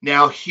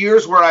 Now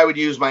here's where I would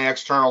use my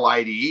external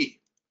IDE,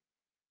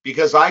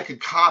 because I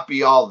could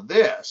copy all of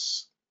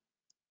this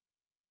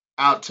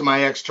out to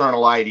my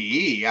external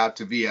IDE, out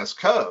to VS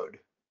Code,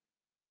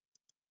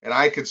 and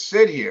I could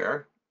sit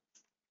here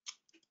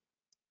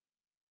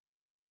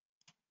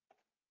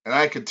and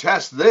I could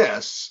test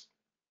this.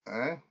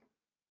 Okay?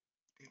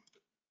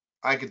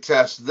 I could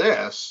test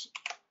this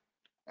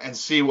and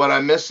see what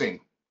I'm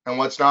missing and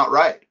what's not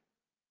right.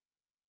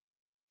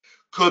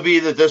 Could be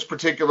that this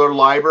particular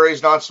library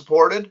is not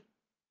supported.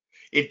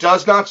 It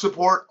does not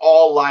support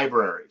all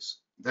libraries.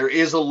 There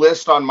is a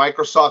list on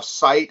Microsoft's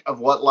site of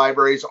what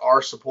libraries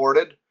are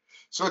supported.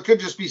 So it could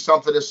just be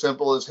something as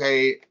simple as,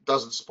 hey, it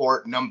doesn't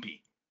support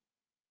NumPy.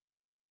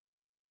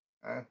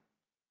 Okay?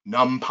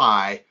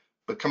 NumPy,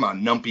 but come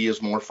on, NumPy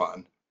is more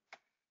fun.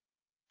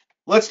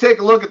 Let's take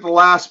a look at the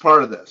last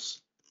part of this,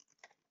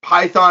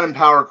 Python and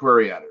Power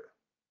Query Editor.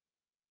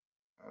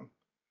 Okay?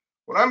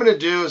 What I'm going to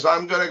do is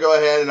I'm going to go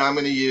ahead and I'm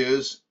going to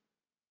use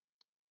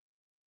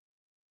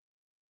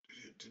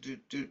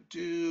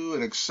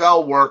an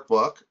Excel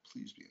workbook.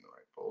 Please be in the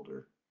right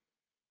folder.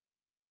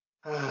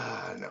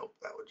 Nope,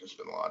 that would just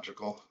been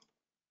logical.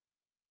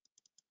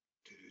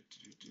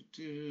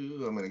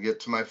 I'm going to get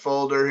to my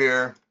folder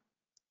here.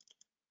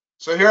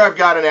 So here I've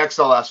got an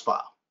XLS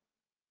file.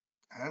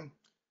 Okay?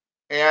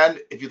 And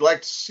if you'd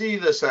like to see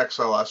this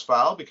XLS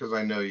file, because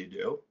I know you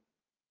do,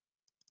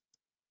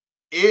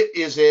 it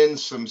is in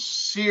some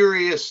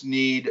serious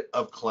need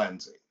of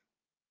cleansing.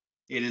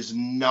 It is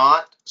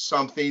not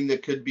something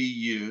that could be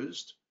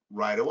used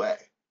right away.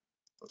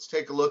 Let's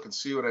take a look and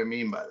see what I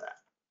mean by that.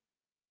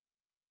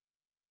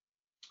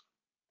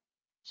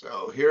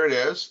 So here it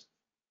is.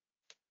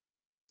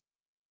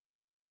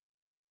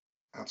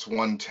 That's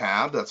one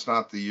tab. That's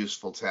not the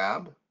useful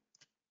tab.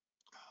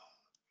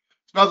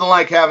 It's nothing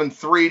like having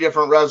 3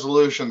 different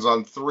resolutions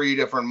on 3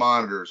 different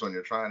monitors when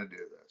you're trying to do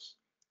this.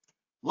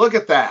 Look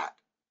at that.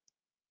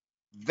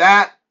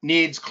 That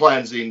needs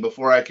cleansing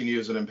before I can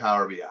use it in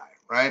Power BI,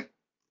 right?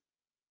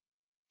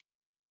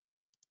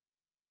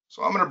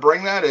 So I'm going to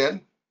bring that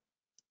in.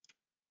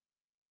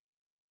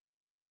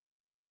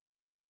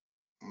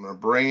 I'm going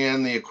to bring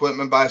in the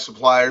Equipment by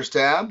Suppliers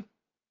tab,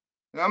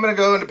 and I'm going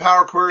to go into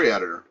Power Query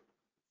Editor.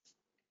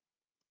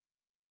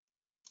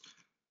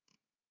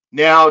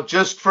 Now,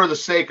 just for the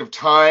sake of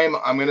time,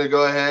 I'm going to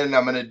go ahead and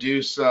I'm going to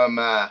do some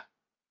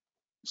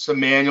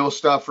manual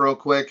stuff real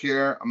quick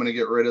here. I'm going to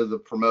get rid of the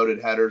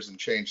promoted headers and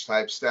change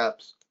type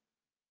steps.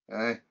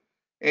 Okay.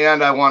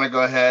 And I want to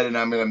go ahead and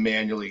I'm going to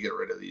manually get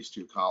rid of these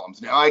 2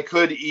 columns. Now, I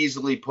could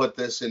easily put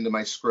this into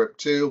my script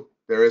too.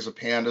 There is a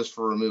pandas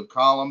for remove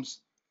columns,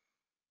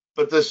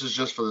 but this is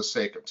just for the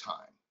sake of time.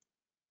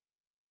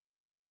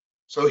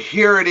 So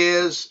here it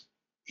is.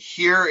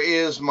 Here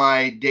is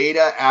my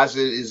data as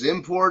it is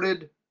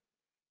imported.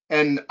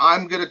 And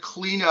I'm going to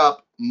clean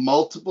up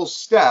multiple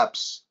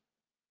steps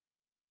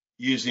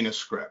using a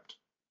script.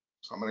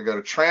 So I'm going to go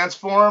to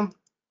transform,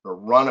 or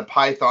run a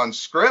Python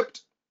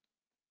script.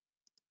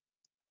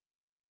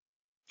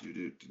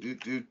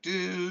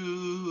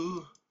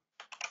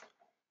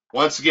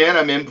 Once again,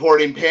 I'm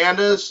importing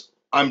pandas.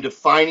 I'm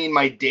defining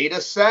my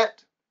data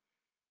set.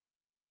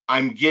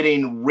 I'm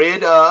getting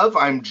rid of,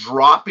 I'm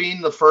dropping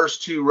the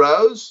first 2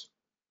 rows.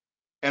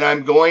 and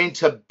I'm going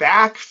to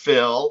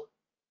backfill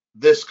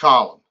this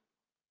column.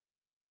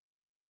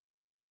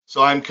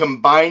 So I'm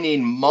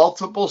combining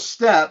multiple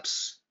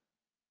steps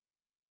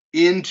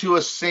into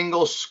a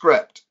single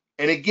script.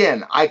 And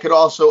again, I could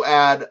also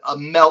add a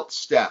melt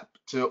step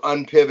to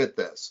unpivot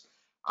this.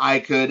 I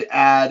could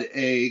add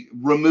a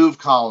remove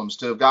columns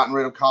to have gotten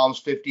rid of columns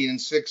 15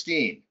 and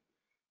 16.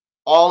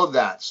 All of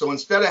that. So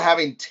instead of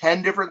having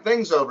 10 different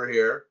things over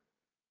here,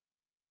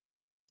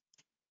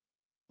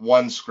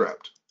 one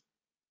script.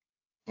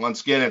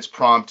 Once again, it's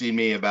prompting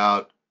me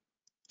about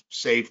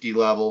safety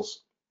levels.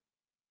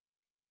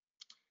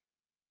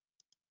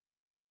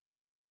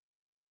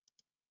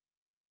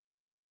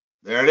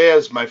 There it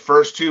is. My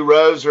first two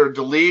rows are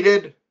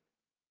deleted,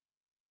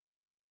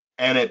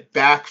 and it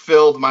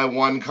backfilled my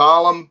one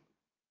column.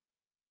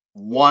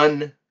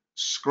 One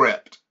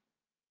script.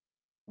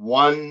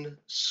 One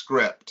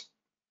script.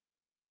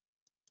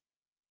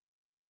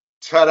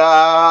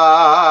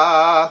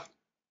 Ta-da!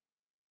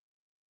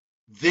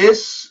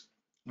 This,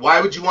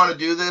 why would you want to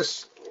do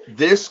this?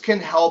 This can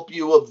help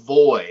you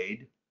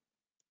avoid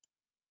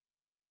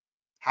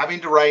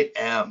having to write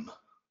M.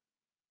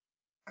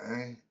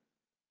 Okay?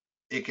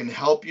 It can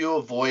help you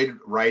avoid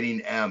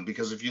writing M,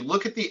 because if you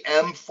look at the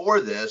M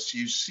for this,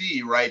 you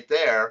see right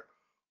there,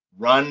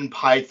 run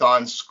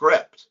Python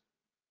script.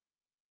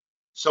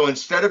 So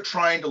instead of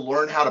trying to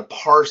learn how to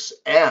parse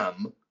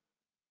M,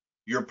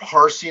 you're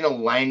parsing a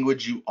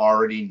language you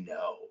already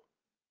know.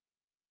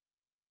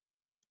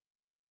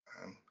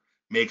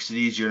 Makes it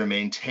easier to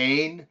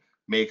maintain,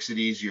 makes it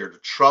easier to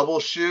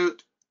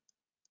troubleshoot.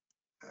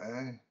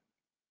 Okay.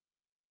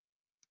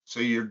 So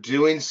you're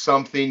doing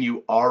something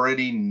you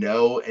already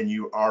know and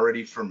you're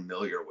already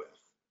familiar with.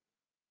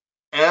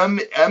 M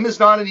is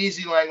not an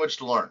easy language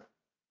to learn.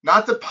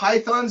 Not that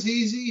Python's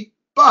easy,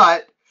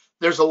 but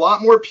there's a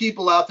lot more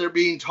people out there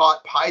being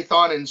taught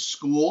Python in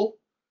school.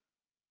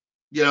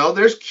 You know,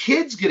 there's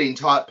kids getting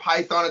taught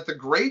Python at the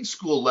grade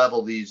school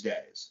level these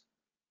days.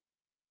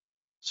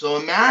 So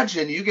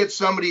imagine you get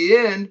somebody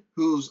in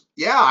who's,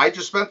 yeah, I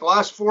just spent the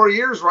last 4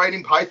 years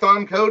writing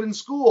Python code in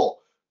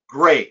school.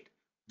 Great,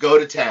 go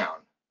to town.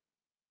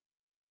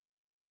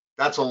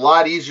 That's a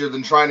lot easier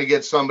than trying to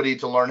get somebody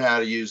to learn how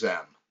to use M.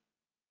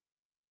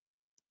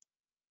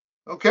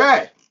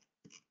 Okay,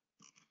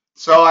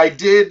 so I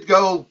did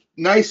go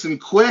nice and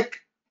quick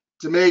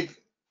to make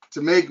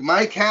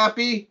Mike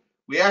happy.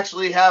 We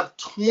actually have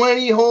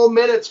 20 whole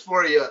minutes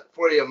for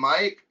you,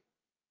 Mike.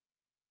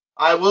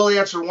 I will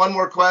answer one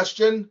more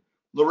question.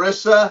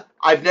 Larissa,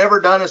 I've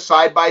never done a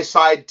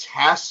side-by-side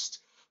test,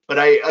 but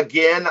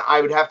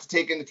I would have to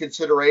take into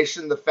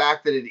consideration the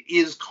fact that it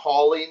is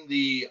calling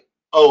the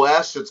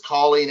OS, it's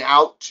calling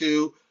out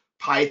to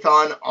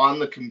Python on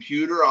the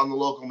computer, on the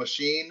local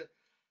machine.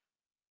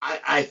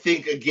 I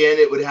think, again,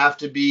 it would have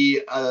to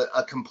be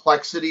a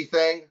complexity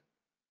thing.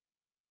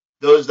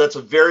 That's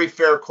a very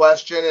fair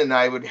question, and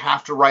I would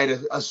have to write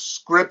a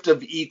script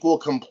of equal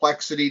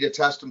complexity to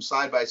test them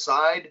side by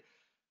side.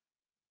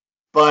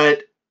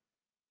 But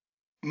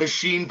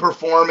machine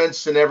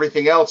performance and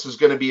everything else is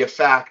going to be a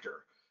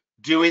factor.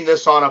 Doing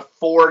this on a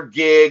 4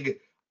 gig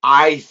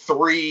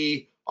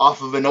i3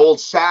 off of an old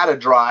SATA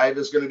drive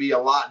is going to be a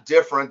lot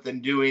different than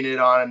doing it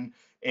on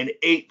an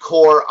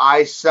 8-core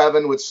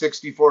i7 with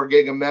 64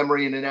 gig of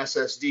memory and an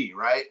SSD,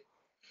 right?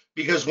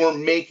 Because we're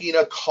making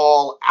a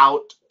call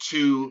out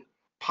to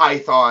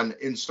Python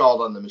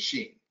installed on the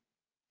machine.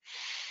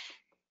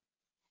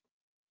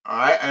 All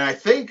right, and I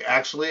think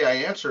actually I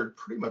answered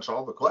pretty much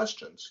all the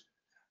questions.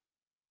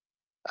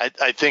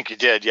 I think you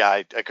did. Yeah,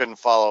 I couldn't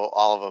follow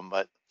all of them,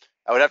 but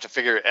I would have to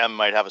figure M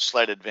might have a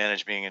slight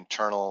advantage being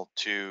internal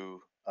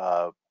to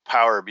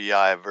Power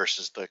BI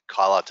versus the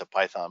call out to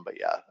Python. But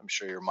yeah, I'm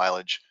sure your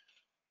mileage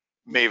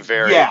may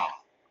vary.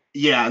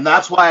 Yeah, and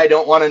that's why I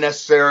don't want to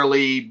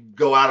necessarily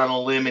go out on a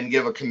limb and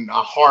give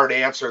a hard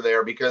answer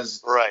there,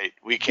 because right,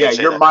 we can't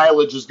say your that.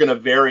 mileage is going to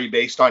vary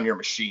based on your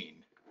machine.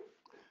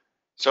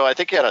 So I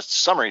think you had a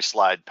summary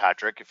slide,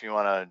 Patrick, if you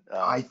want to.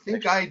 I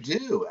think I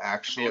do,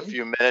 actually. Give me a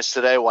few minutes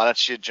today. Why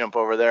don't you jump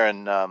over there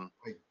and. I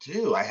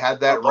do. I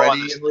had that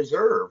ready in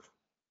reserve.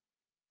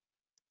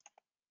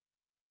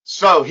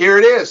 So here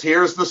it is.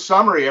 Here's the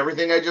summary,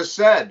 everything I just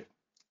said.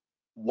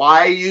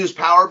 Why use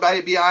Power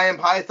BI and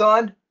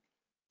Python?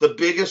 The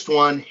biggest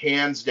one,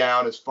 hands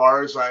down, as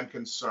far as I'm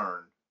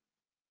concerned,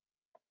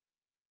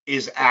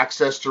 is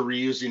access to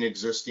reusing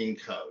existing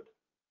code.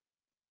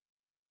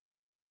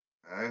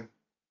 Okay.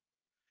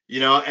 You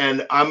know,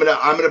 and I'm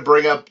gonna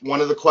bring up one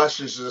of the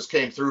questions that just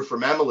came through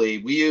from Emily.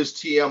 We use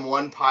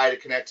TM1Py to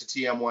connect to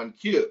TM1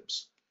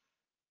 cubes.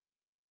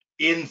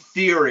 In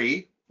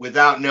theory,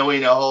 without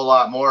knowing a whole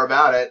lot more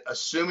about it,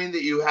 assuming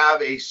that you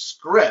have a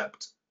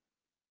script,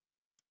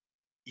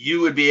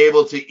 you would be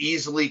able to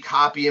easily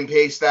copy and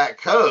paste that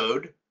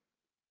code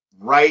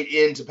right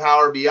into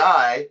Power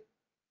BI.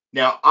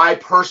 Now, I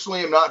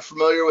personally am not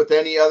familiar with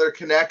any other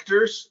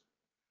connectors.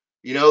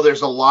 You know,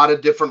 there's a lot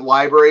of different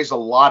libraries, a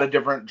lot of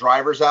different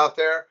drivers out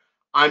there.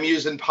 I'm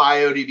using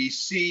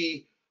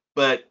PyODBC,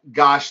 but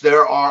gosh,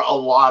 there are a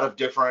lot of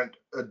different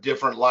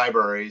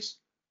libraries.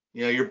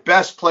 Your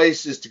best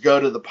place is to go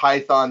to the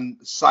Python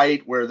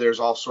site where there's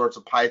all sorts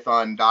of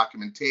Python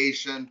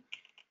documentation,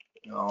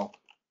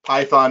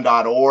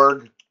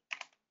 python.org.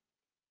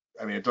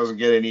 I mean, it doesn't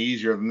get any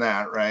easier than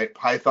that, right?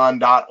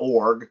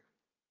 Python.org.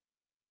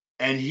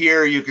 And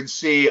here you can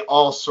see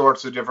all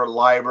sorts of different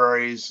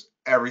libraries,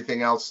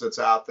 everything else that's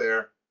out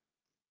there.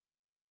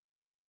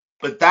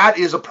 But that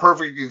is a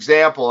perfect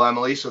example,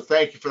 Emily. So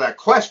thank you for that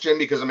question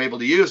because I'm able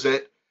to use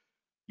it.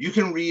 You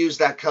can reuse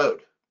that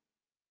code.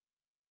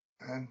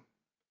 Okay.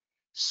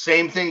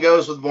 Same thing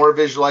goes with more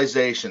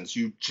visualizations.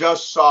 You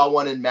just saw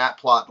one in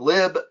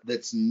Matplotlib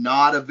that's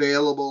not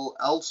available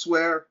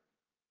elsewhere.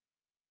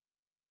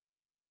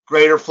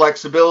 Greater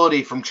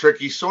flexibility from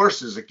tricky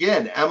sources.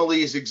 Again,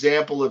 Emily's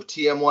example of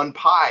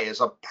TM1Py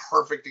is a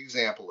perfect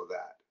example of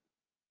that.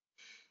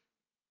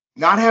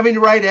 Not having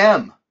to write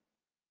M.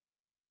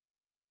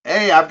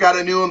 Hey, I've got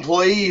a new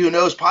employee who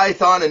knows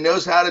Python and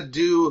knows how to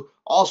do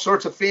all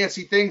sorts of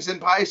fancy things in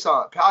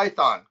Python.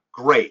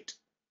 Great.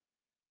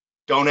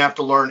 Don't have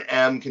to learn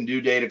M, can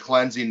do data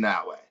cleansing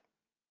that way.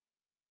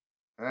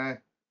 Okay.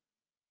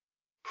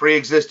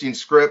 Pre-existing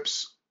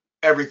scripts,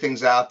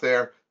 everything's out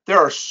there. There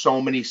are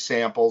so many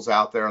samples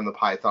out there in the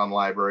Python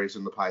libraries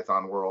in the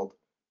Python world.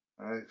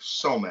 Right?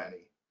 So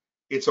many.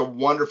 It's a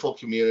wonderful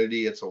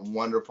community. It's a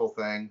wonderful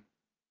thing.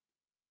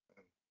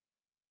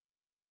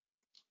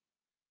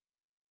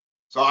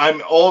 So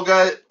I'm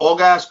Olga.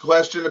 Olga asked a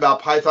question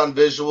about Python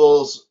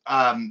visuals.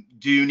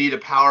 Do you need a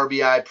Power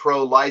BI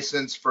Pro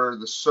license for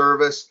the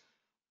service?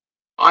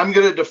 I'm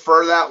going to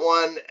defer that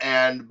one.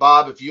 And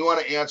Bob, if you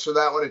want to answer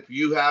that one, if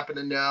you happen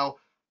to know,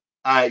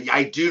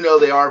 I do know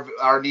they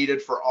are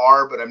needed for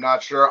R, but I'm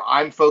not sure.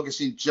 I'm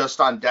focusing just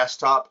on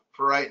desktop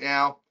for right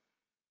now.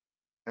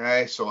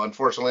 Okay, so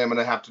unfortunately, I'm going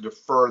to have to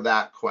defer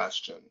that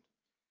question.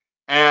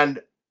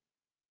 And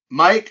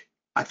Mike,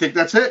 I think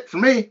that's it for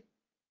me.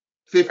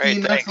 15 Great,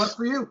 minutes left thanks.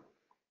 for you.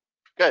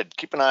 Good.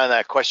 Keep an eye on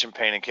that question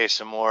pane in case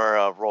some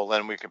more roll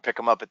in. We can pick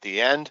them up at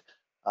the end.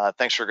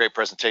 Thanks for a great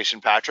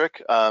presentation,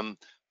 Patrick.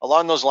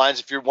 Along those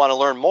lines, if you want to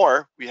learn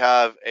more, we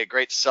have a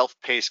great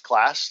self-paced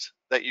class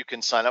that you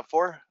can sign up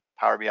for,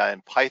 Power BI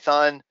and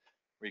Python,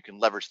 where you can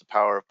leverage the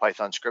power of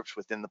Python scripts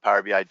within the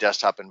Power BI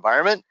desktop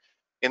environment.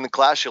 In the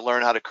class, you'll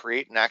learn how to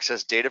create and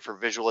access data for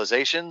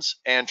visualizations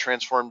and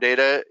transform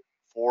data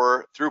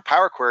through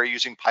Power Query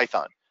using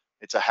Python.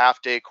 It's a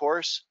half-day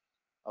course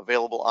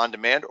available on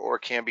demand or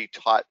can be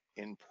taught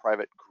in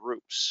private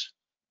groups.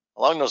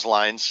 Along those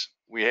lines,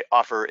 we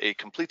offer a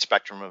complete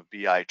spectrum of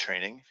BI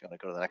training. If you want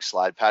to go to the next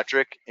slide,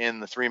 Patrick, in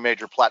the three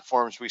major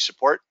platforms we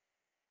support,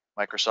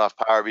 Microsoft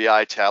Power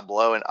BI,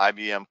 Tableau, and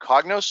IBM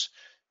Cognos.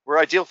 We're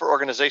ideal for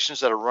organizations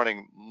that are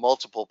running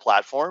multiple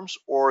platforms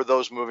or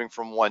those moving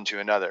from one to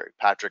another.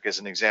 Patrick, as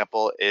an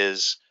example,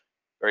 is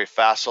very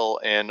facile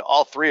in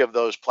all three of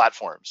those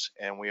platforms,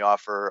 and we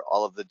offer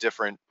all of the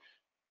different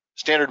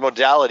standard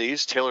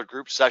modalities, tailored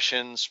group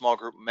sessions, small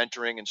group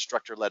mentoring,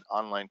 instructor-led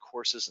online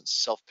courses, and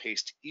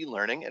self-paced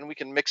e-learning, and we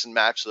can mix and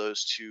match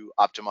those to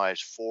optimize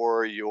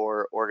for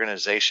your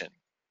organization.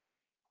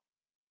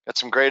 Got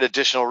some great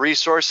additional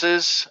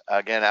resources,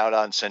 again, out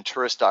on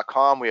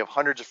Senturus.com. We have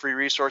hundreds of free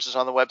resources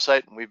on the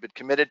website, and we've been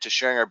committed to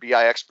sharing our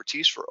BI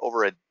expertise for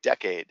over a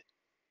decade.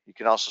 You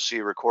can also see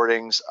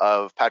recordings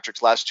of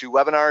Patrick's last two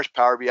webinars,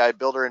 Power BI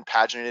Builder and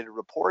Paginated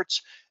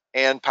Reports,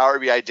 and Power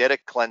BI Data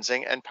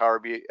Cleansing and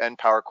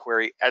Power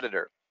Query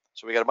Editor.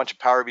 So we got a bunch of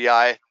Power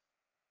BI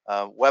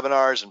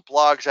webinars and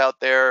blogs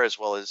out there, as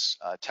well as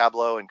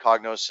Tableau and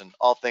Cognos and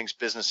all things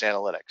business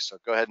analytics. So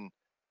go ahead and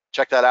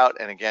check that out.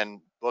 And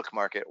again,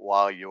 bookmark it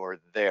while you're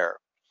there.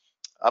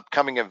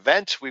 Upcoming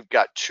event, we've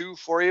got two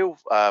for you.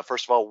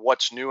 First of all,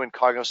 what's new in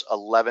Cognos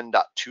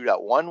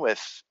 11.2.1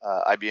 with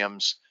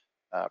IBM's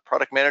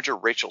product manager,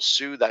 Rachel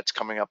Sue. That's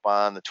coming up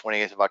on the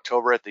 28th of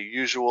October at the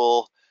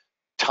usual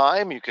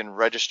time. You can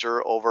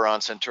register over on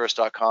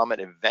Senturus.com at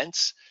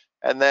events.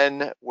 And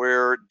then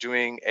we're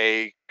doing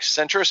a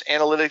Senturus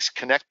Analytics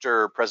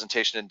Connector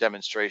presentation and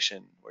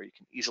demonstration where you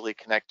can easily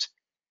connect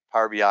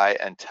Power BI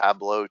and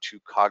Tableau to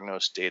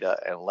Cognos data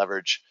and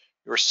leverage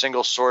your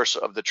single source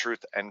of the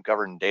truth and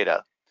governed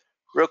data.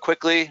 Real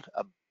quickly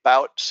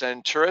about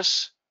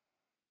Senturus,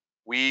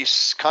 we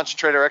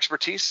concentrate our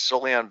expertise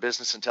solely on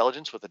business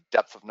intelligence with a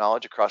depth of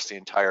knowledge across the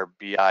entire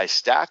BI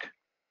stack.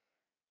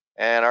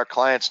 And our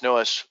clients know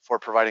us for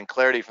providing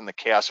clarity from the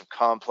chaos of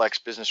complex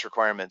business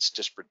requirements,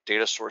 disparate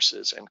data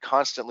sources, and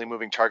constantly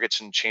moving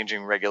targets in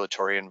changing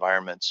regulatory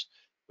environments.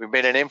 We've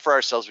made a name for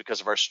ourselves because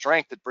of our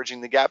strength at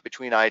bridging the gap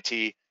between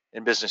IT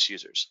and business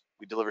users.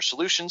 We deliver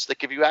solutions that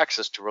give you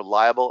access to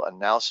reliable,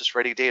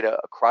 analysis-ready data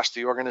across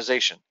the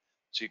organization,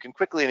 so you can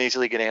quickly and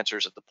easily get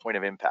answers at the point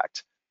of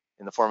impact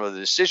in the form of the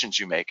decisions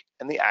you make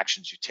and the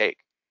actions you take.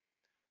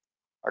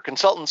 Our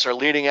consultants are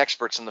leading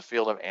experts in the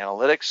field of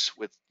analytics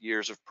with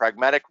years of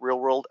pragmatic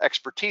real-world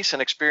expertise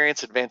and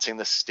experience advancing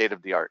the state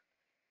of the art.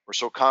 We're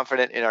so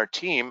confident in our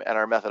team and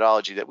our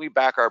methodology that we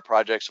back our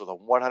projects with a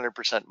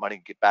 100%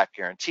 money back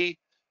guarantee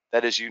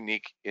that is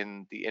unique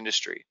in the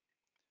industry.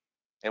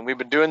 And we've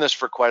been doing this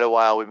for quite a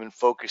while. We've been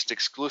focused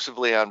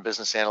exclusively on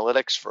business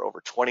analytics for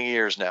over 20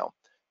 years now.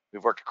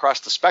 We've worked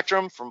across the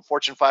spectrum from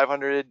Fortune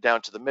 500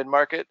 down to the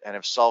mid-market and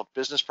have solved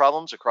business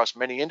problems across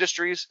many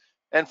industries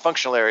and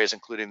functional areas,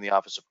 including the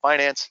Office of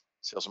Finance,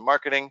 Sales and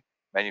Marketing,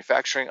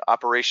 Manufacturing,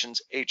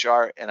 Operations,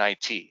 HR, and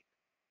IT.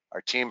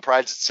 Our team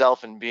prides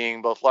itself in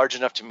being both large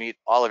enough to meet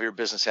all of your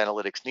business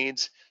analytics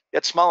needs,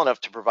 yet small enough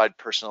to provide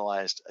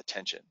personalized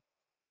attention.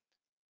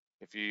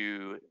 If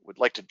you would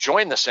like to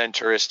join the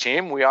Senturus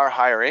team, we are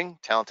hiring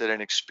talented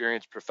and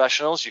experienced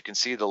professionals. You can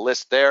see the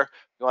list there. If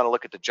you want to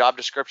look at the job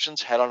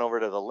descriptions, head on over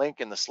to the link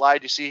in the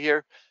slide you see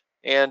here,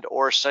 and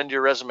or send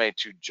your resume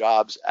to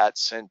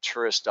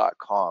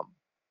jobs@senturus.com.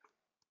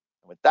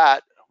 With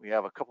that, we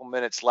have a couple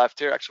minutes left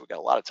here. Actually, we've got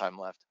a lot of time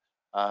left.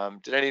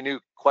 Did any new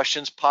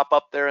questions pop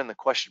up there in the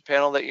question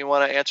panel that you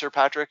want to answer,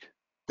 Patrick?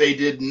 They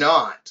did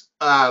not.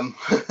 I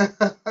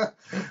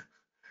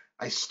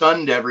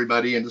stunned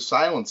everybody into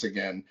silence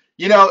again.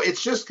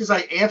 It's just because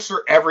I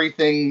answer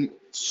everything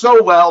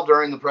so well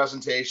during the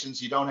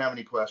presentations, you don't have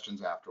any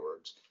questions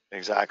afterwards.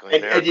 Exactly.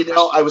 And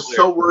I was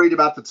so worried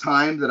about the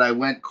time that I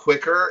went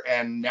quicker,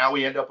 and now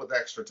we end up with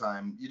extra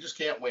time. You just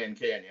can't win,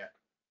 can you?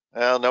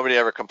 Well, nobody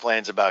ever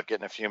complains about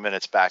getting a few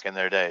minutes back in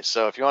their day.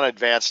 So if you want to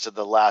advance to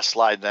the last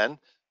slide then.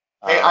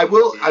 Hey, I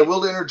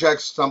will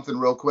interject something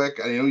real quick.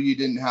 I know you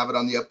didn't have it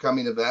on the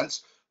upcoming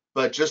events,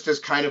 but just as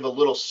kind of a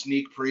little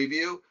sneak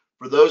preview,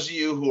 for those of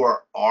you who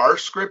are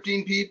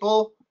scripting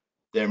people,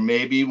 there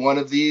may be one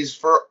of these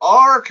for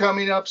R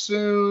coming up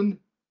soon.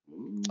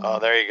 Oh,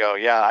 there you go.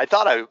 Yeah, I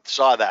thought I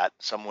saw that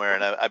somewhere,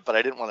 but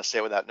I didn't want to say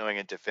it without knowing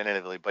it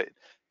definitively. But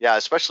yeah,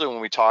 especially when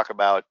we talk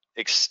about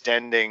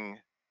extending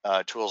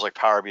tools like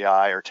Power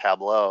BI or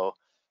Tableau,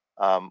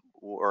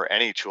 or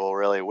any tool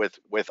really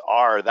with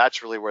R,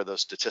 that's really where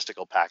those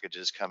statistical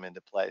packages come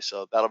into play.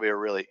 So that'll be a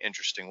really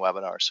interesting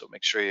webinar. So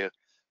make sure you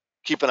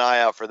keep an eye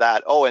out for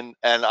that. Oh, and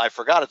I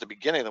forgot at the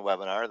beginning of the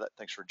webinar, that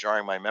thanks for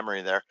jarring my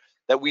memory there,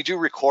 that we do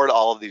record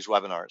all of these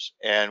webinars,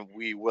 and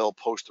we will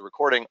post the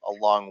recording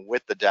along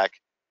with the deck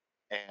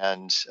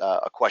and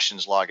a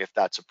questions log if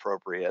that's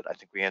appropriate. I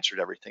think we answered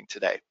everything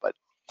today, but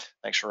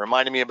thanks for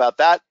reminding me about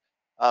that.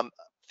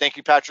 Thank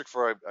you, Patrick,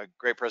 for a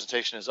great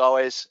presentation as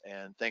always,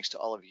 and thanks to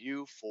all of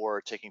you for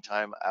taking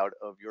time out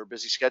of your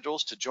busy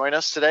schedules to join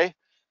us today.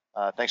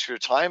 Thanks for your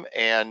time,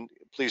 and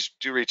please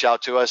do reach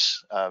out to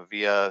us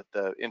via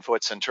the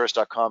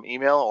info@senturus.com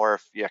email, or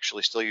if you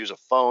actually still use a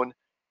phone,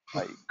 you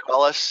can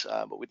call us,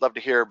 but we'd love to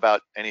hear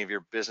about any of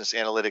your business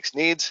analytics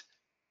needs.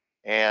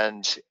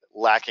 And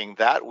lacking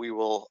that, we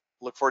will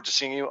look forward to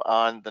seeing you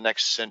on the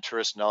next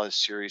Senturus Knowledge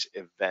Series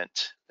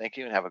event. Thank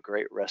you and have a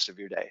great rest of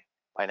your day.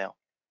 Bye now.